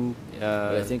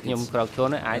think it's Mr.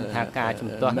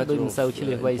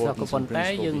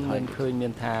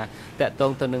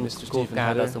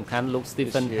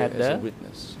 Stephen Header is a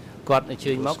witness. គាត់អញ្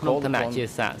ជើញមកក្នុងឋានៈជា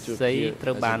សាក្សីត្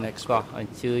រូវបានកោះអ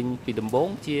ញ្ជើញពីដំបូង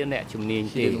ជាអ្នកជំនាញ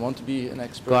ទេ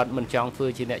គាត់មិនចង់ធ្វើ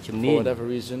ជាអ្នកជំនាញ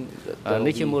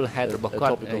នេះជាមូលហេតុរបស់គា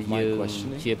ត់យើង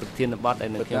ជាប្រធានបទដែល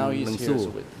នៅខ្ញុំនឹងសួរ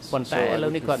ប៉ុន្តែឥឡូ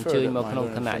វនេះគាត់អញ្ជើញមកក្នុង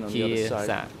ឋានៈជា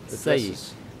សាក្សី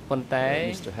ប៉ុន្តែ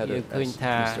យើងឃើញ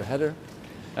ថា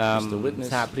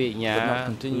សាព្រាជ្ញា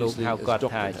លោកហៅគាត់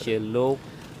ថាជាលោក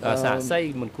សាក្សី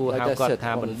មិនគួរហៅគាត់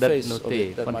ថាបណ្ឌិតនោះទេ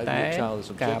ប៉ុន្តែ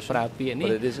ការប្រើពាក្យនេះ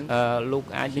លោក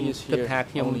អាចនឹងគិតថា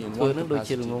ខ្ញុំធ្វើនឹងដូច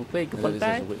ជាល្ងងពេកប៉ុន្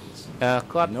តែ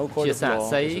គាត់ជាសាក្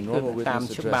សីគឺតាម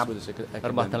ច្បាប់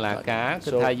របស់តុលាការ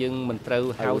គឺថាយើងមិនត្រូវ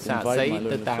ហៅសាក្សី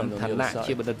ទៅតាមឋានៈ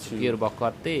ជាបណ្ឌិតវិទ្យារបស់គា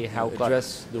ត់ទេហៅគាត់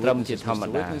ត្រឹមជាធម្ម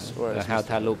តាហៅ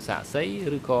ថាលោកសាក្សី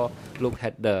ឬក៏លោក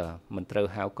header មិនត្រូវ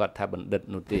ហៅគាត់ថាបណ្ឌិត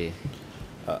នោះទេ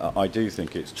I do think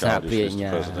it's childish,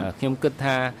 Mr. President. ខ្ញុំគិត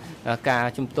ថាការ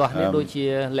ជំទាស់នេះដូចជា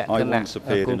លក្ខណៈ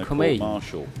កូនក្មេង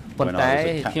ប៉ុន្តែ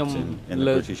ខ្ញុំ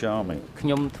លើកខ្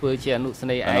ញុំធ្វើជាអនុស្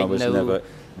នេហ៍ឯងនៅ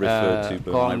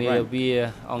កងនាវា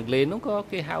អង់គ្លេសនោះក៏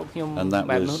គេហៅខ្ញុំ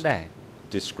បែបនោះដែរ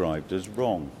described as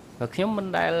wrong. ខ្ញុំមិន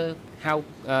ដែលហៅ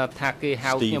ថាគេ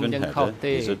ហៅខ្ញុំយ៉ាងខុស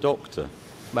ទេ He's a doctor.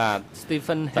 បាទ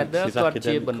Stephen Header គាត់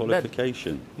ជាបណ្ឌិត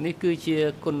នេះគឺជា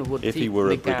គុណវុឌ្ឍិ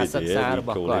នៃការសិក្សារប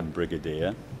ស់គាត់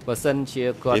បើសិនជា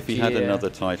គាត់ជា If he had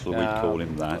another title we'd call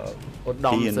him that. ឧត្ត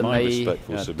មសេនីយ៍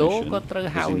តូក៏ត្រូវ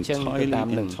ហៅអញ្ចឹងទៅតាម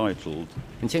នឹង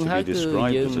អញ្ចឹងហើយគឺ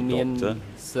យើងមាន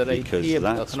សេរីភាព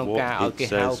ក្នុងការឲ្យគេ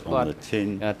ហៅគាត់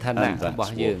ឋានៈរប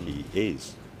ស់យើង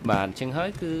បាទអញ្ចឹងហើយ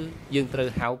គឺយើងត្រូវ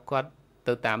ហៅគាត់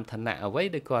ទៅតាមឋានៈអ្វី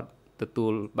ដែលគាត់ទទួ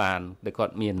លបានដែលគា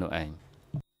ត់មាននោះឯង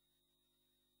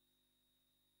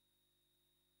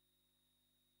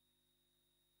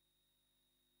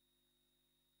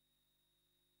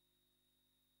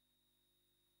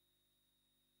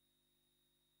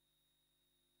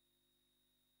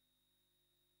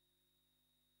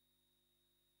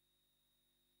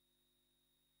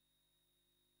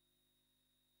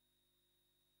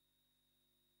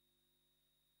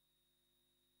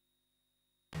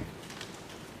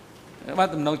បាទ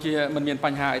តំណងជាមិនមានប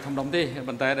ញ្ហាអីធំដុំទេ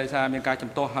ប៉ុន្តែដោយសារមានការ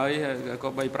ចំទាស់ហើយក៏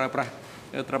បីប្រើប្រាស់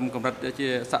ត្រឹមកម្រិតជា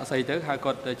សាក្សីទៅហើយ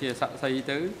គាត់ជាសាក្សី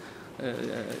ទៅ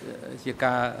ជា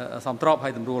ការសំត្របហើ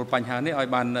យតម្រួលបញ្ហានេះឲ្យ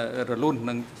បានរលូន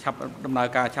និងឆាប់ដំណើរ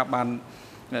ការឆាប់បាន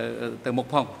ទៅមុខ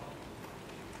ផង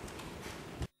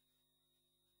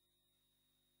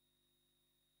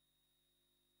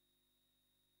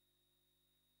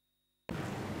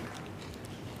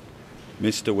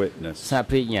Mr. Witness. សា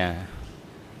ព្រាជ្ញា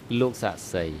លោកសាក្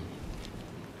សី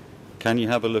Can you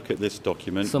have a look at this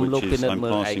document, which is I'm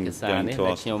passing down to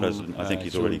ask the President. I think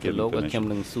he's already given permission.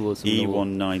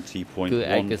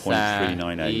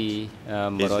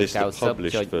 E190.1.398. Is this the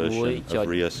published version of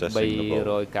reassessing the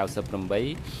law?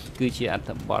 គឺជាអត្ថ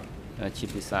បទជា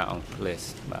ភាសាអង់គ្លេស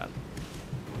បាទ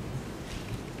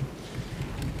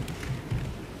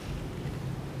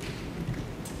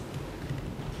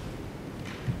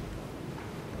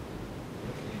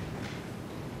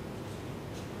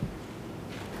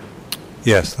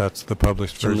Yes, that's the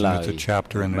published version. It's a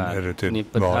chapter in an edited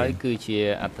volume.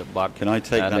 Can I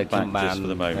take that back just for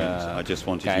the moment? I just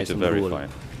wanted you to verify.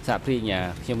 សាព្រាជ្ញា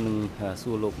ខ្ញុំនឹង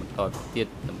សួរលោកបន្តទៀត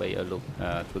ដើម្បីឲ្យលោក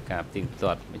ធ្វើការផ្ទៀងផ្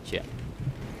ទាត់បញ្ជាក់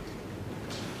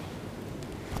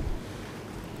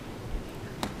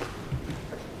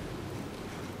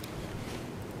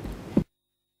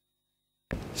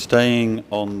Staying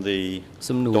on the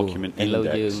document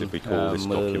index, if we call this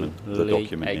document the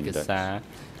document index.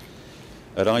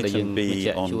 At item B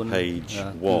on page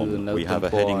 1, we have a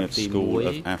heading of School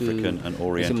of African and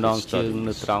Oriental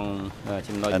Studies,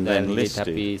 and then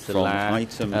listed from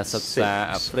item 6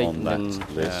 on that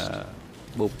list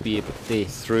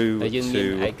through to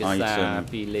item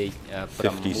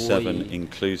 57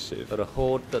 inclusive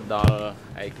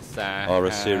are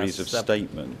a series of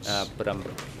statements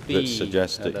that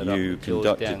suggest that you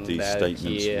conducted these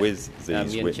statements with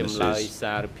these witnesses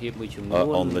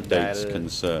on the dates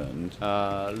concerned.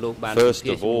 First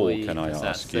of all, can I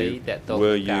ask you,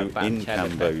 were you in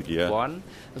Cambodia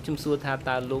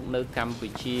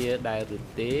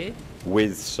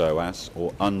with SOAS or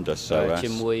under SOAS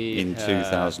in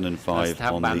 2005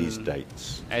 on these dates?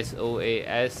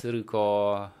 SOAS ឬក៏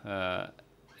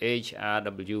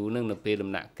HRW នឹងនៅពេល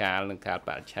ដំណាក់កាលនឹងការប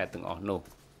រិច្ឆេទទាំងអស់នោះ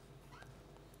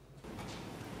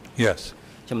Yes.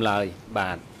 ចម្លើយ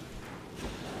បាទ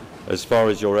As far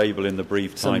as you're able in the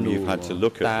brief time you've had to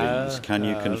look at these, can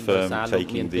you confirm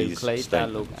taking these statements?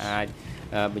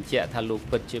 បញ្ជាក់ថាលោក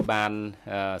ពិតជាបាន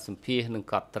សម្ភាសនឹង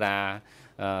កត់ត្រា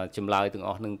ចម្លើយទាំងអ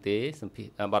ស់នឹងទេសម្ភាស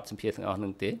បទសម្ភាសទាំងអស់នឹ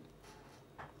ងទេ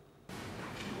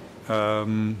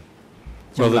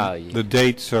Well, the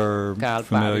dates are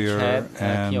familiar,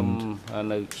 and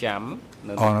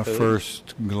on a first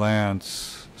glance,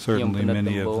 certainly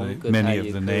many of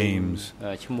the names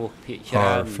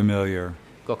are familiar.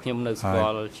 I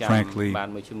frankly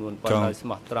don't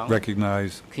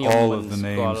recognize all of the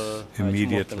names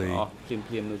immediately,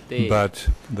 but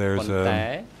there's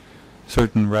a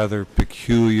certain rather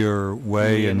peculiar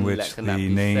way in which the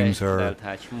names are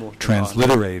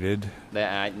transliterated,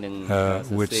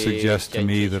 which suggests to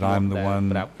me that I'm the one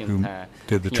who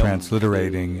did the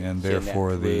transliterating and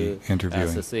therefore the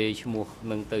interviewing.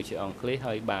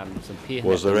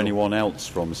 Was there anyone else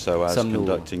from SOAS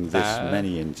conducting this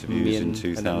many interviews in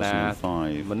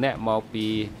 2005?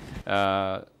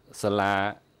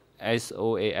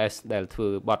 SOAS ដែលធ្វើ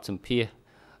បទសម្ភាស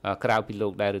ក្រៅពីលោ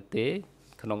កដែរឬទេ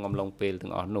ក្នុងអំឡុងពេលទាំ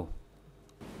ងអស់នោះ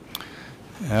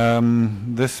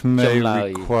This may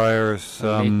require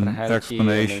some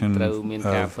explanation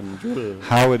of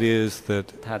how it is that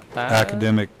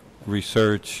academic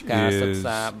research is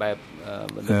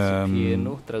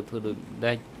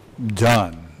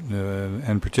done,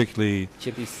 and particularly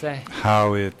how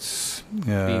it's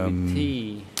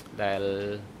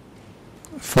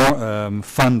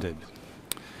funded.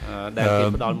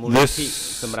 This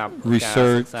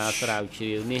research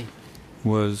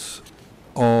was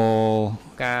all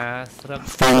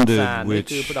funded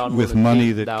with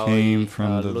money that came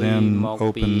from the then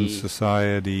Open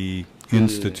Society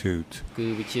Institute.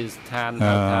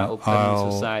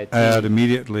 I'll add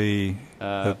immediately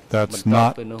that that's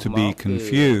not to be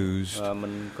confused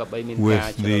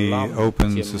with the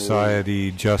Open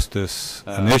Society Justice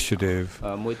Initiative,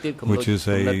 which is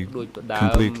a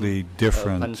completely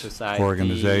different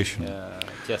organization.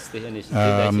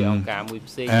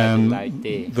 And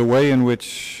the way in which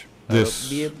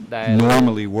this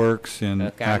normally works in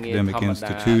academic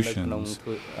institutions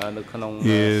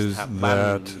is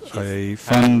that a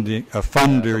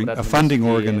funding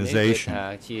organization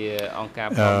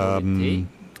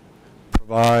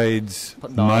provides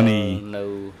money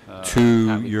to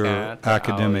your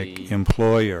academic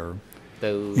employer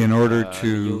in order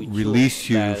to release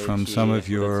you from some of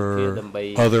your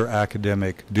other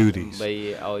academic duties,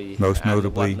 most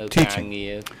notably teaching.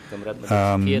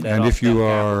 And if you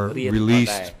are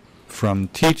released from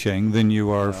teaching, then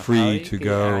you are free to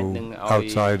go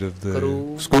outside of the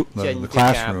school, the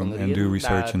classroom, and do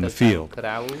research in the field.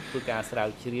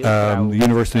 The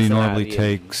university normally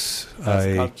takes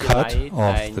a cut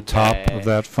off the top of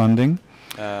that funding,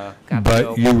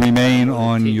 but you remain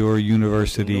on your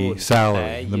university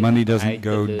salary. The money doesn't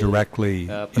go directly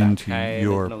into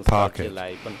your pocket.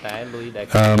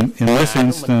 In this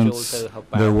instance,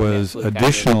 there was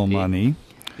additional money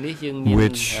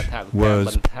which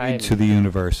was paid to the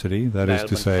university, that is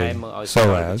to say,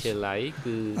 SOAS,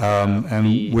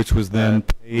 and which was then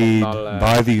paid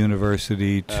by the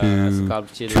university to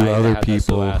other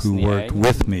people who worked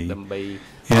with me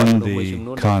in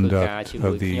the conduct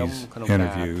of these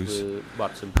interviews,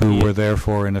 who were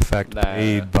therefore in effect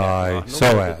paid by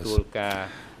SOAS.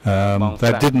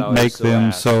 That didn't make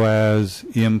them SOAS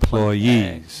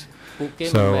employees.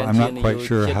 So I'm not quite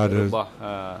sure how to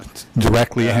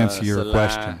directly answer your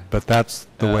question, but that's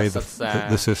the way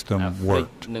the system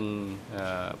worked.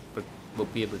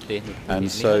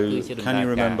 And so, can you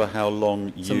remember how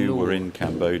long you were in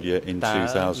Cambodia in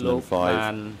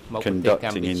 2005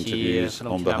 conducting interviews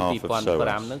on behalf of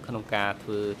SOAS?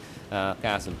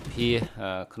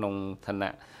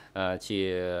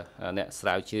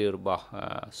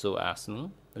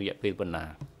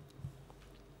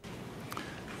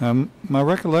 My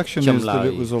recollection is that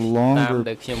it was a longer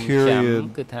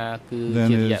period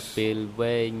than is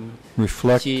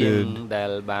reflected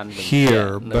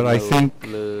here, but I think,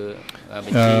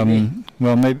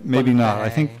 well, maybe not. I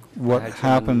think what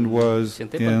happened was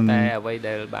in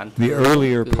the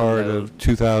earlier part of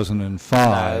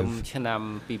 2005,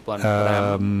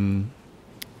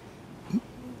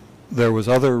 there was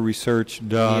other research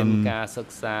done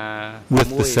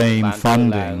with the same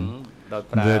funding that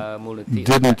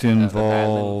didn't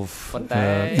involve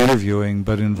interviewing,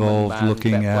 but involved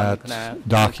looking at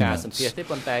documents.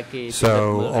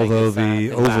 So although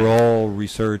the overall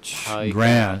research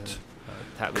grant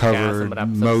covered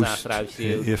most,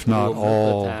 if not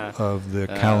all, of the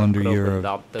calendar year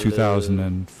of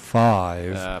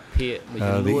 2005.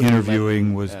 The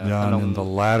interviewing was done in the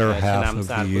latter half of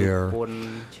the year,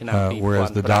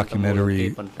 whereas the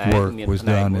documentary work was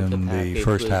done in the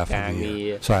first half of the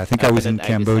year. So I think I was in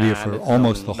Cambodia for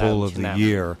almost the whole of the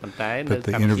year, but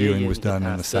the interviewing was done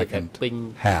in the second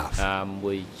half. Now,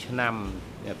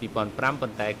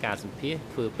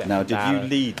 did you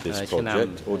lead this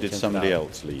project or did somebody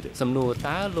else lead it?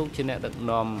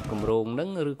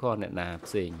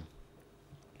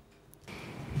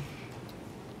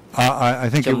 I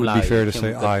think it would be fair to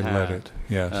say I led it,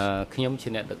 yes.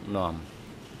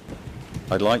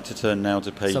 I'd like to turn now to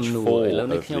page 4 of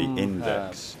the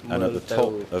index, and at the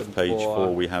top of page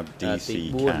 4 we have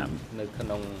DC CAM.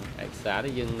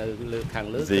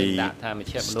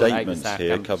 The statements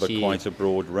here cover quite a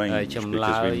broad range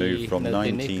because we move from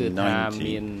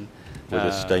 1990 with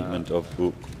a statement of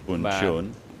Uk Bun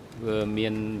Chun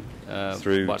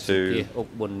through to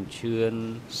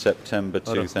September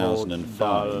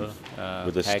 2005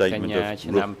 with a statement of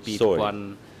Rup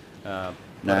Soy.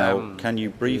 Now, can you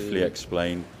briefly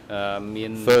explain,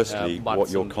 firstly,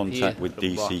 what your contact with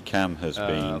DC CAM has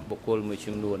been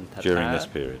during this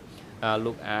period? I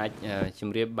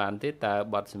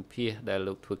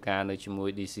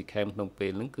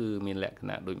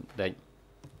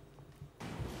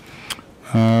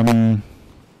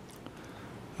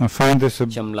find this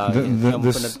some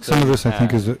of this I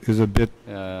think is a bit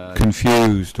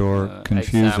confused or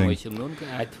confusing.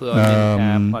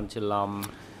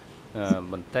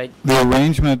 The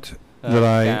arrangement that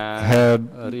I had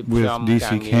with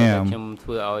DC CAM,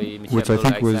 which I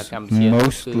think was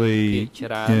mostly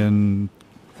in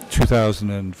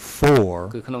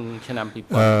 2004,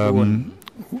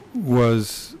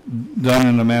 was done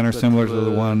in a manner similar to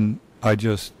the one I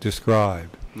just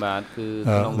described.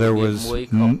 There was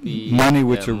money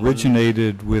which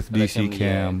originated with DC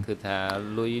CAM,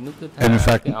 and in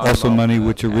fact also money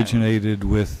which originated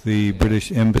with the British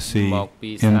Embassy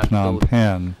in Phnom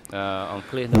Penh,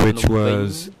 which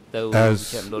was,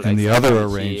 as in the other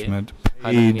arrangement,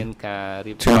 paid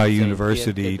to my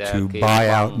university to buy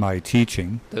out my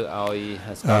teaching,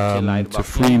 to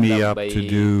free me up to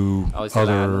do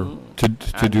to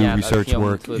do research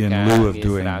work in lieu of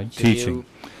doing teaching.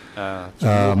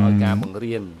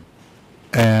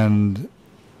 And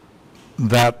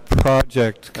that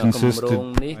project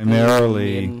consisted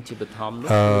primarily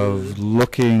of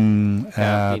looking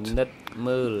at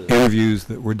interviews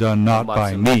that were done not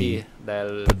by me,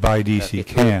 but by DC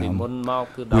CAM,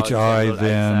 which I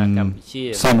then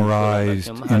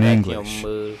summarized in English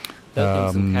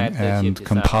and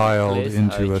compiled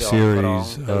into a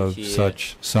series of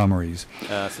such summaries.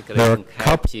 There are a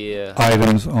couple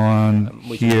items on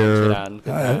here,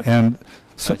 and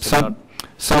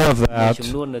some of that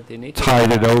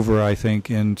tied it over, I think,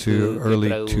 into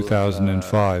early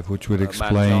 2005, which would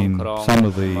explain some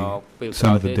of the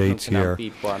dates here.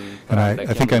 And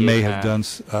I think I may have done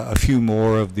a few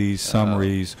more of these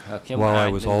summaries while I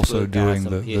was also doing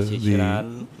the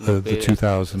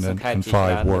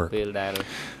 2005 work.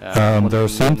 There are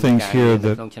some things here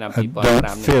that don't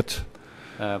fit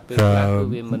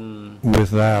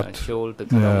with that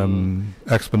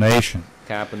explanation.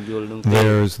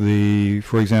 There's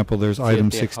for example, there's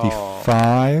item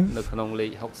 65,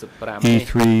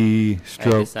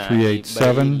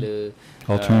 E3/387,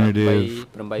 alternative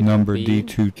number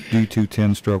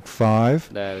D210/5.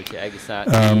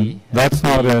 That's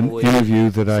not an interview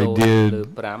that I did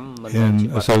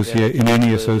in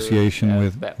any association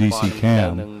with DC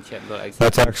CAM.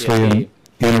 That's actually an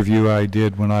interview I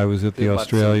did when I was at the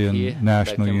Australian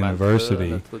National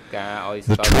University,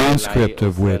 the transcript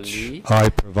of which I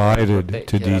provided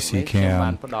to DC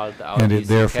CAM, and it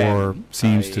therefore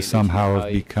seems to somehow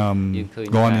have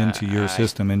gone into your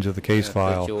system, into the case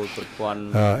file,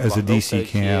 as a DC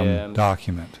CAM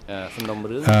document.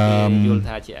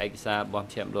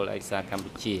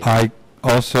 I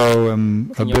also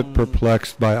am a bit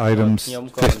perplexed by items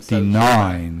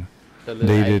 59,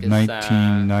 dated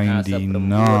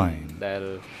 1999.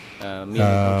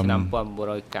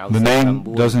 The name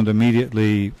doesn't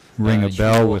immediately ring a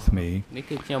bell with me,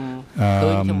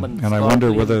 and I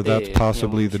wonder whether that's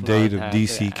possibly the date of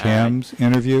DC CAM's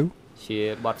interview,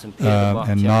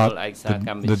 and not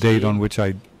the date on which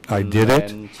I did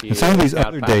it. And some of these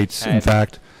other dates, in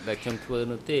fact,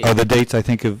 the dates I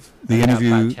think of the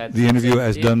interview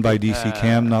as done by DC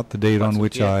Cam, not the date on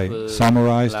which I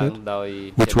summarized it,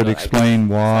 which would explain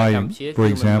why, for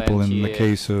example, in the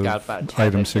case of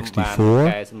item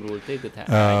 64,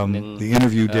 the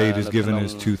interview date is given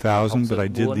as 2000, but I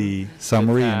did the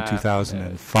summary in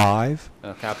 2005.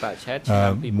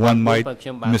 One might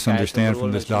misunderstand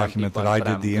from this document that I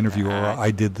did the interview or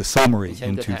I did the summary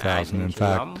in 2000. In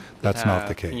fact, that's not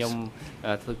the case.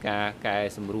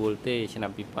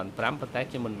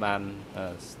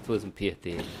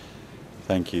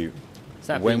 Thank you.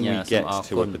 When we get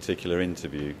to a particular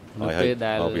interview, I hope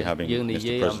I'll be having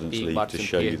Mr. President's leave to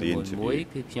show you the interview,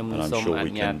 and I'm sure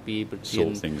we can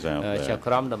sort things out there.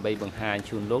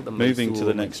 Moving to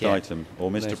the next item, or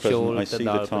Mr. President, I see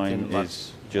the time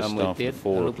is just after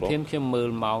 4 o'clock.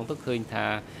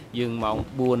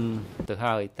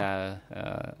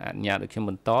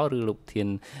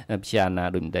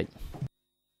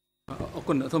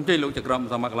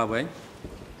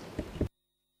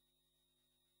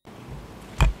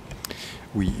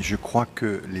 Oui, je crois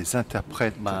que les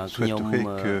interprètes souhaiteraient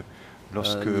que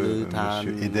lorsque M.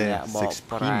 Eder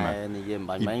s'exprime,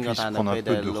 il puisse prendre un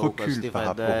peu de recul par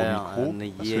rapport au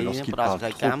micro, parce que lorsqu'il parle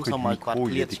trop près du micro,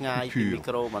 il y a des coupures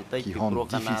qui rendent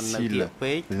difficile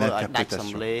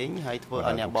l'interprétation.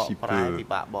 Voilà, donc s'il peut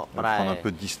prendre un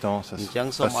peu de distance, ça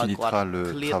facilitera le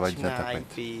travail des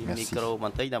interprètes. Merci.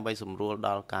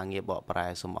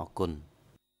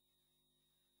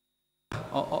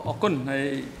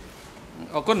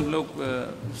 អរគុណលោក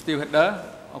Steve Header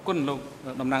អរគុណលោក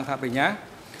តំណាងថាបញ្ញា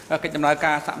កិច្ចដំណើរ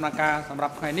ការសកម្មភាពសម្រា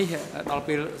ប់ថ្ងៃនេះដល់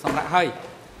ពេលសម្រាប់ហើយ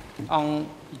អង្គ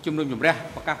ជំនុំជម្រះ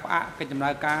ប្រកាសផ្អាកកិច្ចដំណើ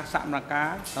រការសកម្មភា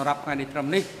ពសម្រាប់ថ្ងៃនេះត្រឹម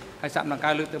នេះហើយសកម្មភា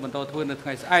ពលើកទៅបន្តធ្វើនៅថ្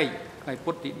ងៃស្អែកថ្ងៃ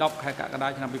ពុធទី 10 ខែកក្កដា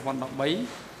ឆ្នាំ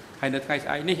 2013 ហើយនៅថ្ងៃស្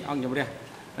អែកនេះអង្គជំរះ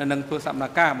នឹងធ្វើសកម្ម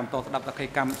ភាពបន្តស្ដាប់តក្ក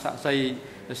កម្មសាក់សី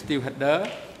Steve Header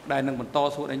ដែលនឹងបន្ត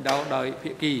សួរដេញដោលដោយ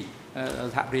ភាគី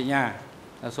សហប្រញ្ញា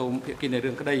សូមភាគីនៃ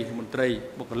រឿងក្តីមន្ត្រី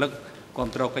បុគ្គលិកគ្រ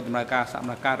ប់គ្រងកិច្ចដំណើរការសកម្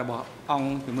មភាពរបស់អង្គ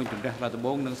ជំនុំជម្រះរដ្ឋដំប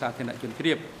ងនិងសាធារណជនជ្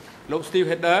រាបលោក Steve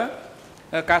Header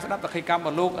ការស្ដាប់តក្កកម្មរប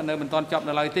ស់លោកនៅមិនទាន់ចប់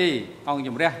នៅឡើយទេអង្គ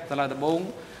ជំរះសាលាដំបង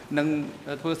នឹង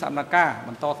ធ្វើសកម្មភាពប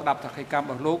ន្តស្ដាប់តក្កកម្មរ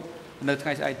បស់លោកនៅថ្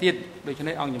ងៃស្អែកទៀតដូច្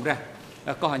នេះអង្គជំរះ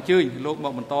ក៏អញ្ជើញលោកម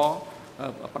កបន្ត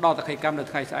ផ្ដល់តក្កកម្មនៅ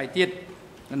ថ្ងៃស្អែកទៀត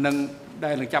នឹង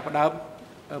ដែលនឹងចាប់ផ្ដើម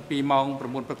ពីម៉ោង 9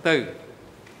 ព្រឹកទៅ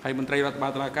ហើយមន្ត្រីរដ្ឋបា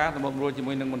លតុលាការសម្របសម្រួលជា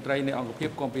មួយនឹងមន្ត្រីនៃអង្គភាព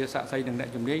គំពីសាក់សីនិងអ្នក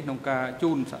ជំនាញក្នុងការ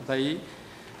ជូនសាក់សី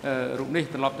រូបនេះ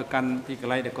ត្រឡប់ទៅកាន់ទីក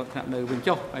ន្លែងដែលគាត់ស្នាក់នៅវិញ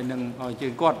ចុះហើយនឹងឲ្យជើ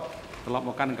ងគាត់ត្រឡប់ម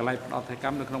កកាន់កន្លែងផ្ដោតថៃក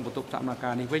ម្មនៅក្នុងបន្ទប់សកម្មភា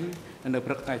ពនេះវិញនៅ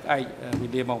ព្រឹកថ្ងៃស្អែកវេ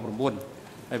លាម៉ោង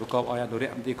 9 ហើយប្រកបឲ្យអនុរិយ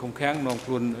មន្ត្រីឃុំឃាំងនាំខ្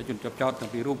លួនជនជាប់ចោតទាំ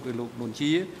ងពីររូបគឺលោកនួន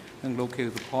ជានិងលោកខៀវ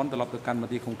សុផនត្រឡប់ទៅកាន់មន្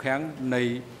ត្រីឃុំឃាំងនៃ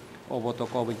អវត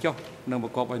កវិញចុះនិងប្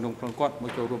រកបឲ្យនាំខ្លួនគាត់ម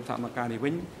កចូលរួមសកម្មភាពនេះវិ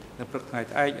ញនៅព្រឹកថ្ងៃ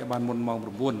ស្អែកឲ្យបានមុនម៉ោង 9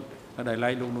 ដែលឡៃ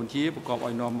លោកនួនជាប្រកប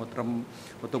ឲ្យនាំមកត្រឹម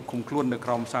បន្ទប់ឃុំខ្លួននៅក្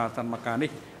រោមសាលសន្មការ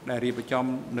នេះដែលរៀបចំ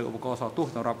នៅឧបករណ៍សោះទោស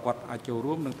សម្រាប់គាត់អាចចូល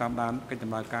រួមនិងតាមដានកិច្ច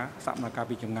ដំណើរការសកម្មភាព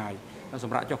ពីចម្ងាយស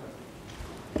ម្រាប់ចុះ